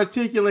going to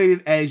articulate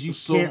it as you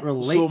can't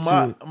relate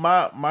to it.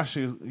 My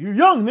shit is, you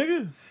young,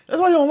 nigga. That's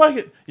why you don't like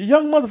it. You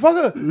young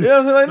motherfucker. You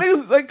know what I'm saying?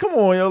 Like, niggas, like, come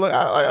on, yo.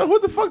 Like,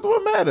 what the fuck do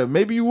it matter?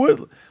 Maybe you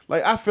would.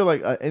 Like, I feel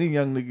like any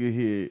young nigga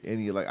here,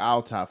 any, like,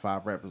 our top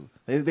 5 rappers,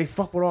 they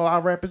fuck with all our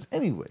rappers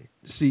anyway.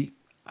 See,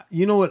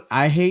 you know what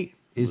I hate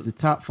is the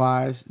top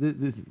 5s.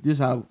 This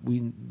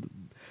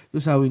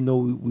how we know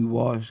we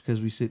wash, because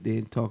we sit there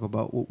and talk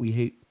about what we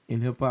hate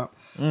in hip hop.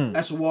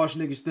 That's a wash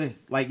niggas thing.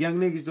 Like, young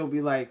niggas don't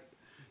be like,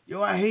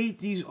 yo, I hate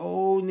these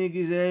old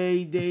niggas.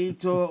 Hey, they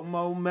talk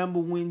about, remember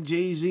when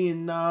Jay-Z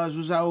and Nas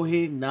was out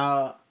here?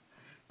 Nah.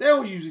 They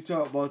don't usually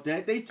talk about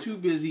that. They too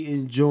busy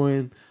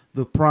enjoying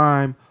the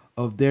prime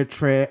of their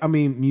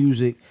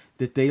music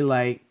that they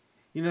like.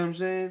 You know what I'm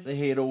saying? They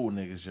hate old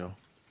niggas, yo.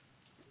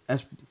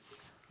 That's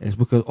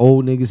because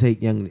old niggas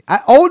hate young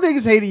niggas. Old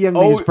niggas hated young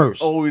niggas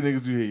first. Old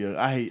niggas do hate young.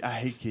 I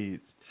hate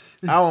kids.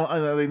 I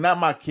don't, like, not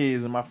my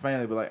kids and my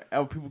family, but like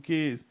other people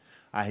kids.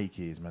 I hate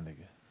kids, my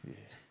nigga. Yeah.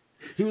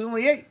 He was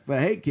only 8, but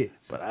I hate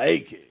kids.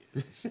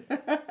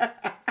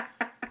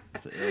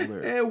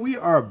 And we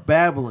are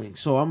babbling,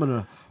 so I'm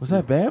gonna. Was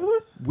that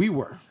babbling? We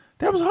were.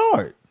 That was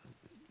hard.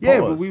 Yeah,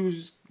 Pause. but we was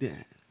just yeah.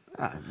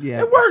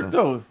 It worked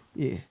though.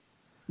 Yeah.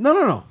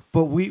 No.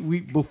 But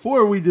we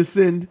before we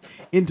descend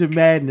into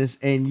madness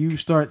and you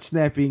start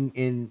snapping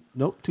in.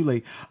 Nope, too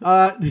late.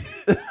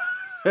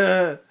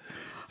 To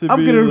I'm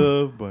be gonna-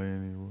 loved by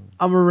anyone.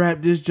 I'm gonna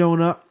wrap this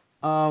joint up.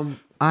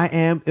 I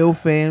am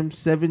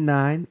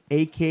IlFam79,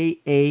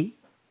 aka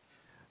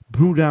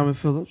Brew Diamond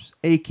Phillips,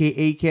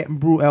 aka Captain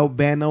Brew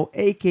Albano,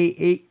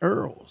 aka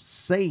Earl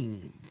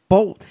Sane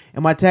Bolt,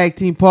 and my tag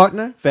team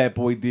partner. Fat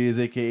Boy Diz,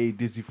 aka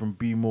Dizzy from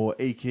B More,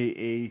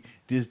 aka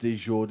Diz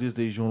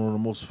DeJour, one of the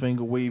most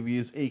finger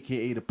waviest,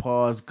 aka the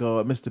Pause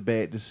God, Mr.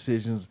 Bad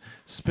Decisions,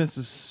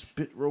 Spencer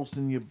Spit Roast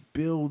in your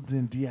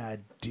building. I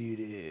did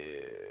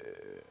it.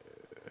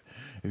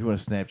 If you want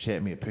to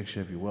Snapchat me a picture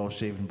of your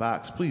well-shaven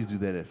box, please do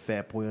that at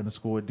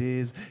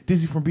fatboy_Diz.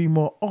 Dizzy from B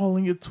More, all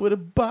in your Twitter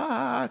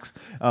box.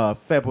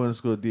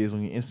 Fatboy_Diz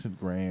on your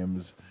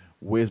Instagrams.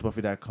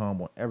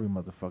 WizBuffy.com on every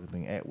motherfucking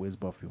thing. At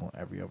WizBuffy on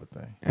every other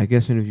thing. I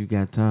guess, and if you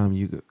got time,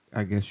 you could.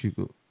 I guess you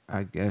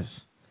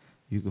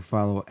could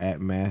follow at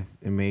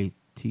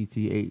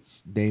MattTTH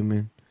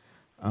Damon,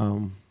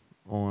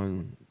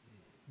 on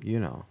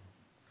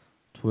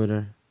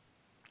Twitter.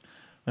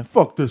 And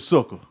fuck this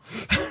sucker.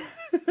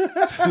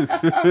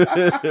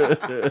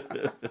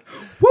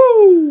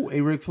 Woo!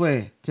 Hey, Ric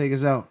Flair, take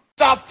us out.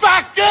 The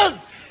fact is,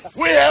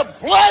 we have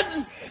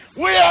bled,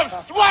 we have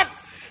sweat,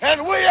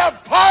 and we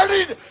have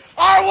partied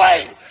our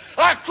way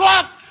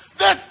across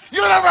this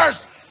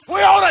universe.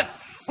 We own it.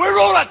 We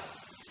rule it.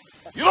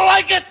 You don't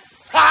like it?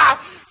 Ha!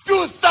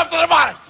 Do something about it.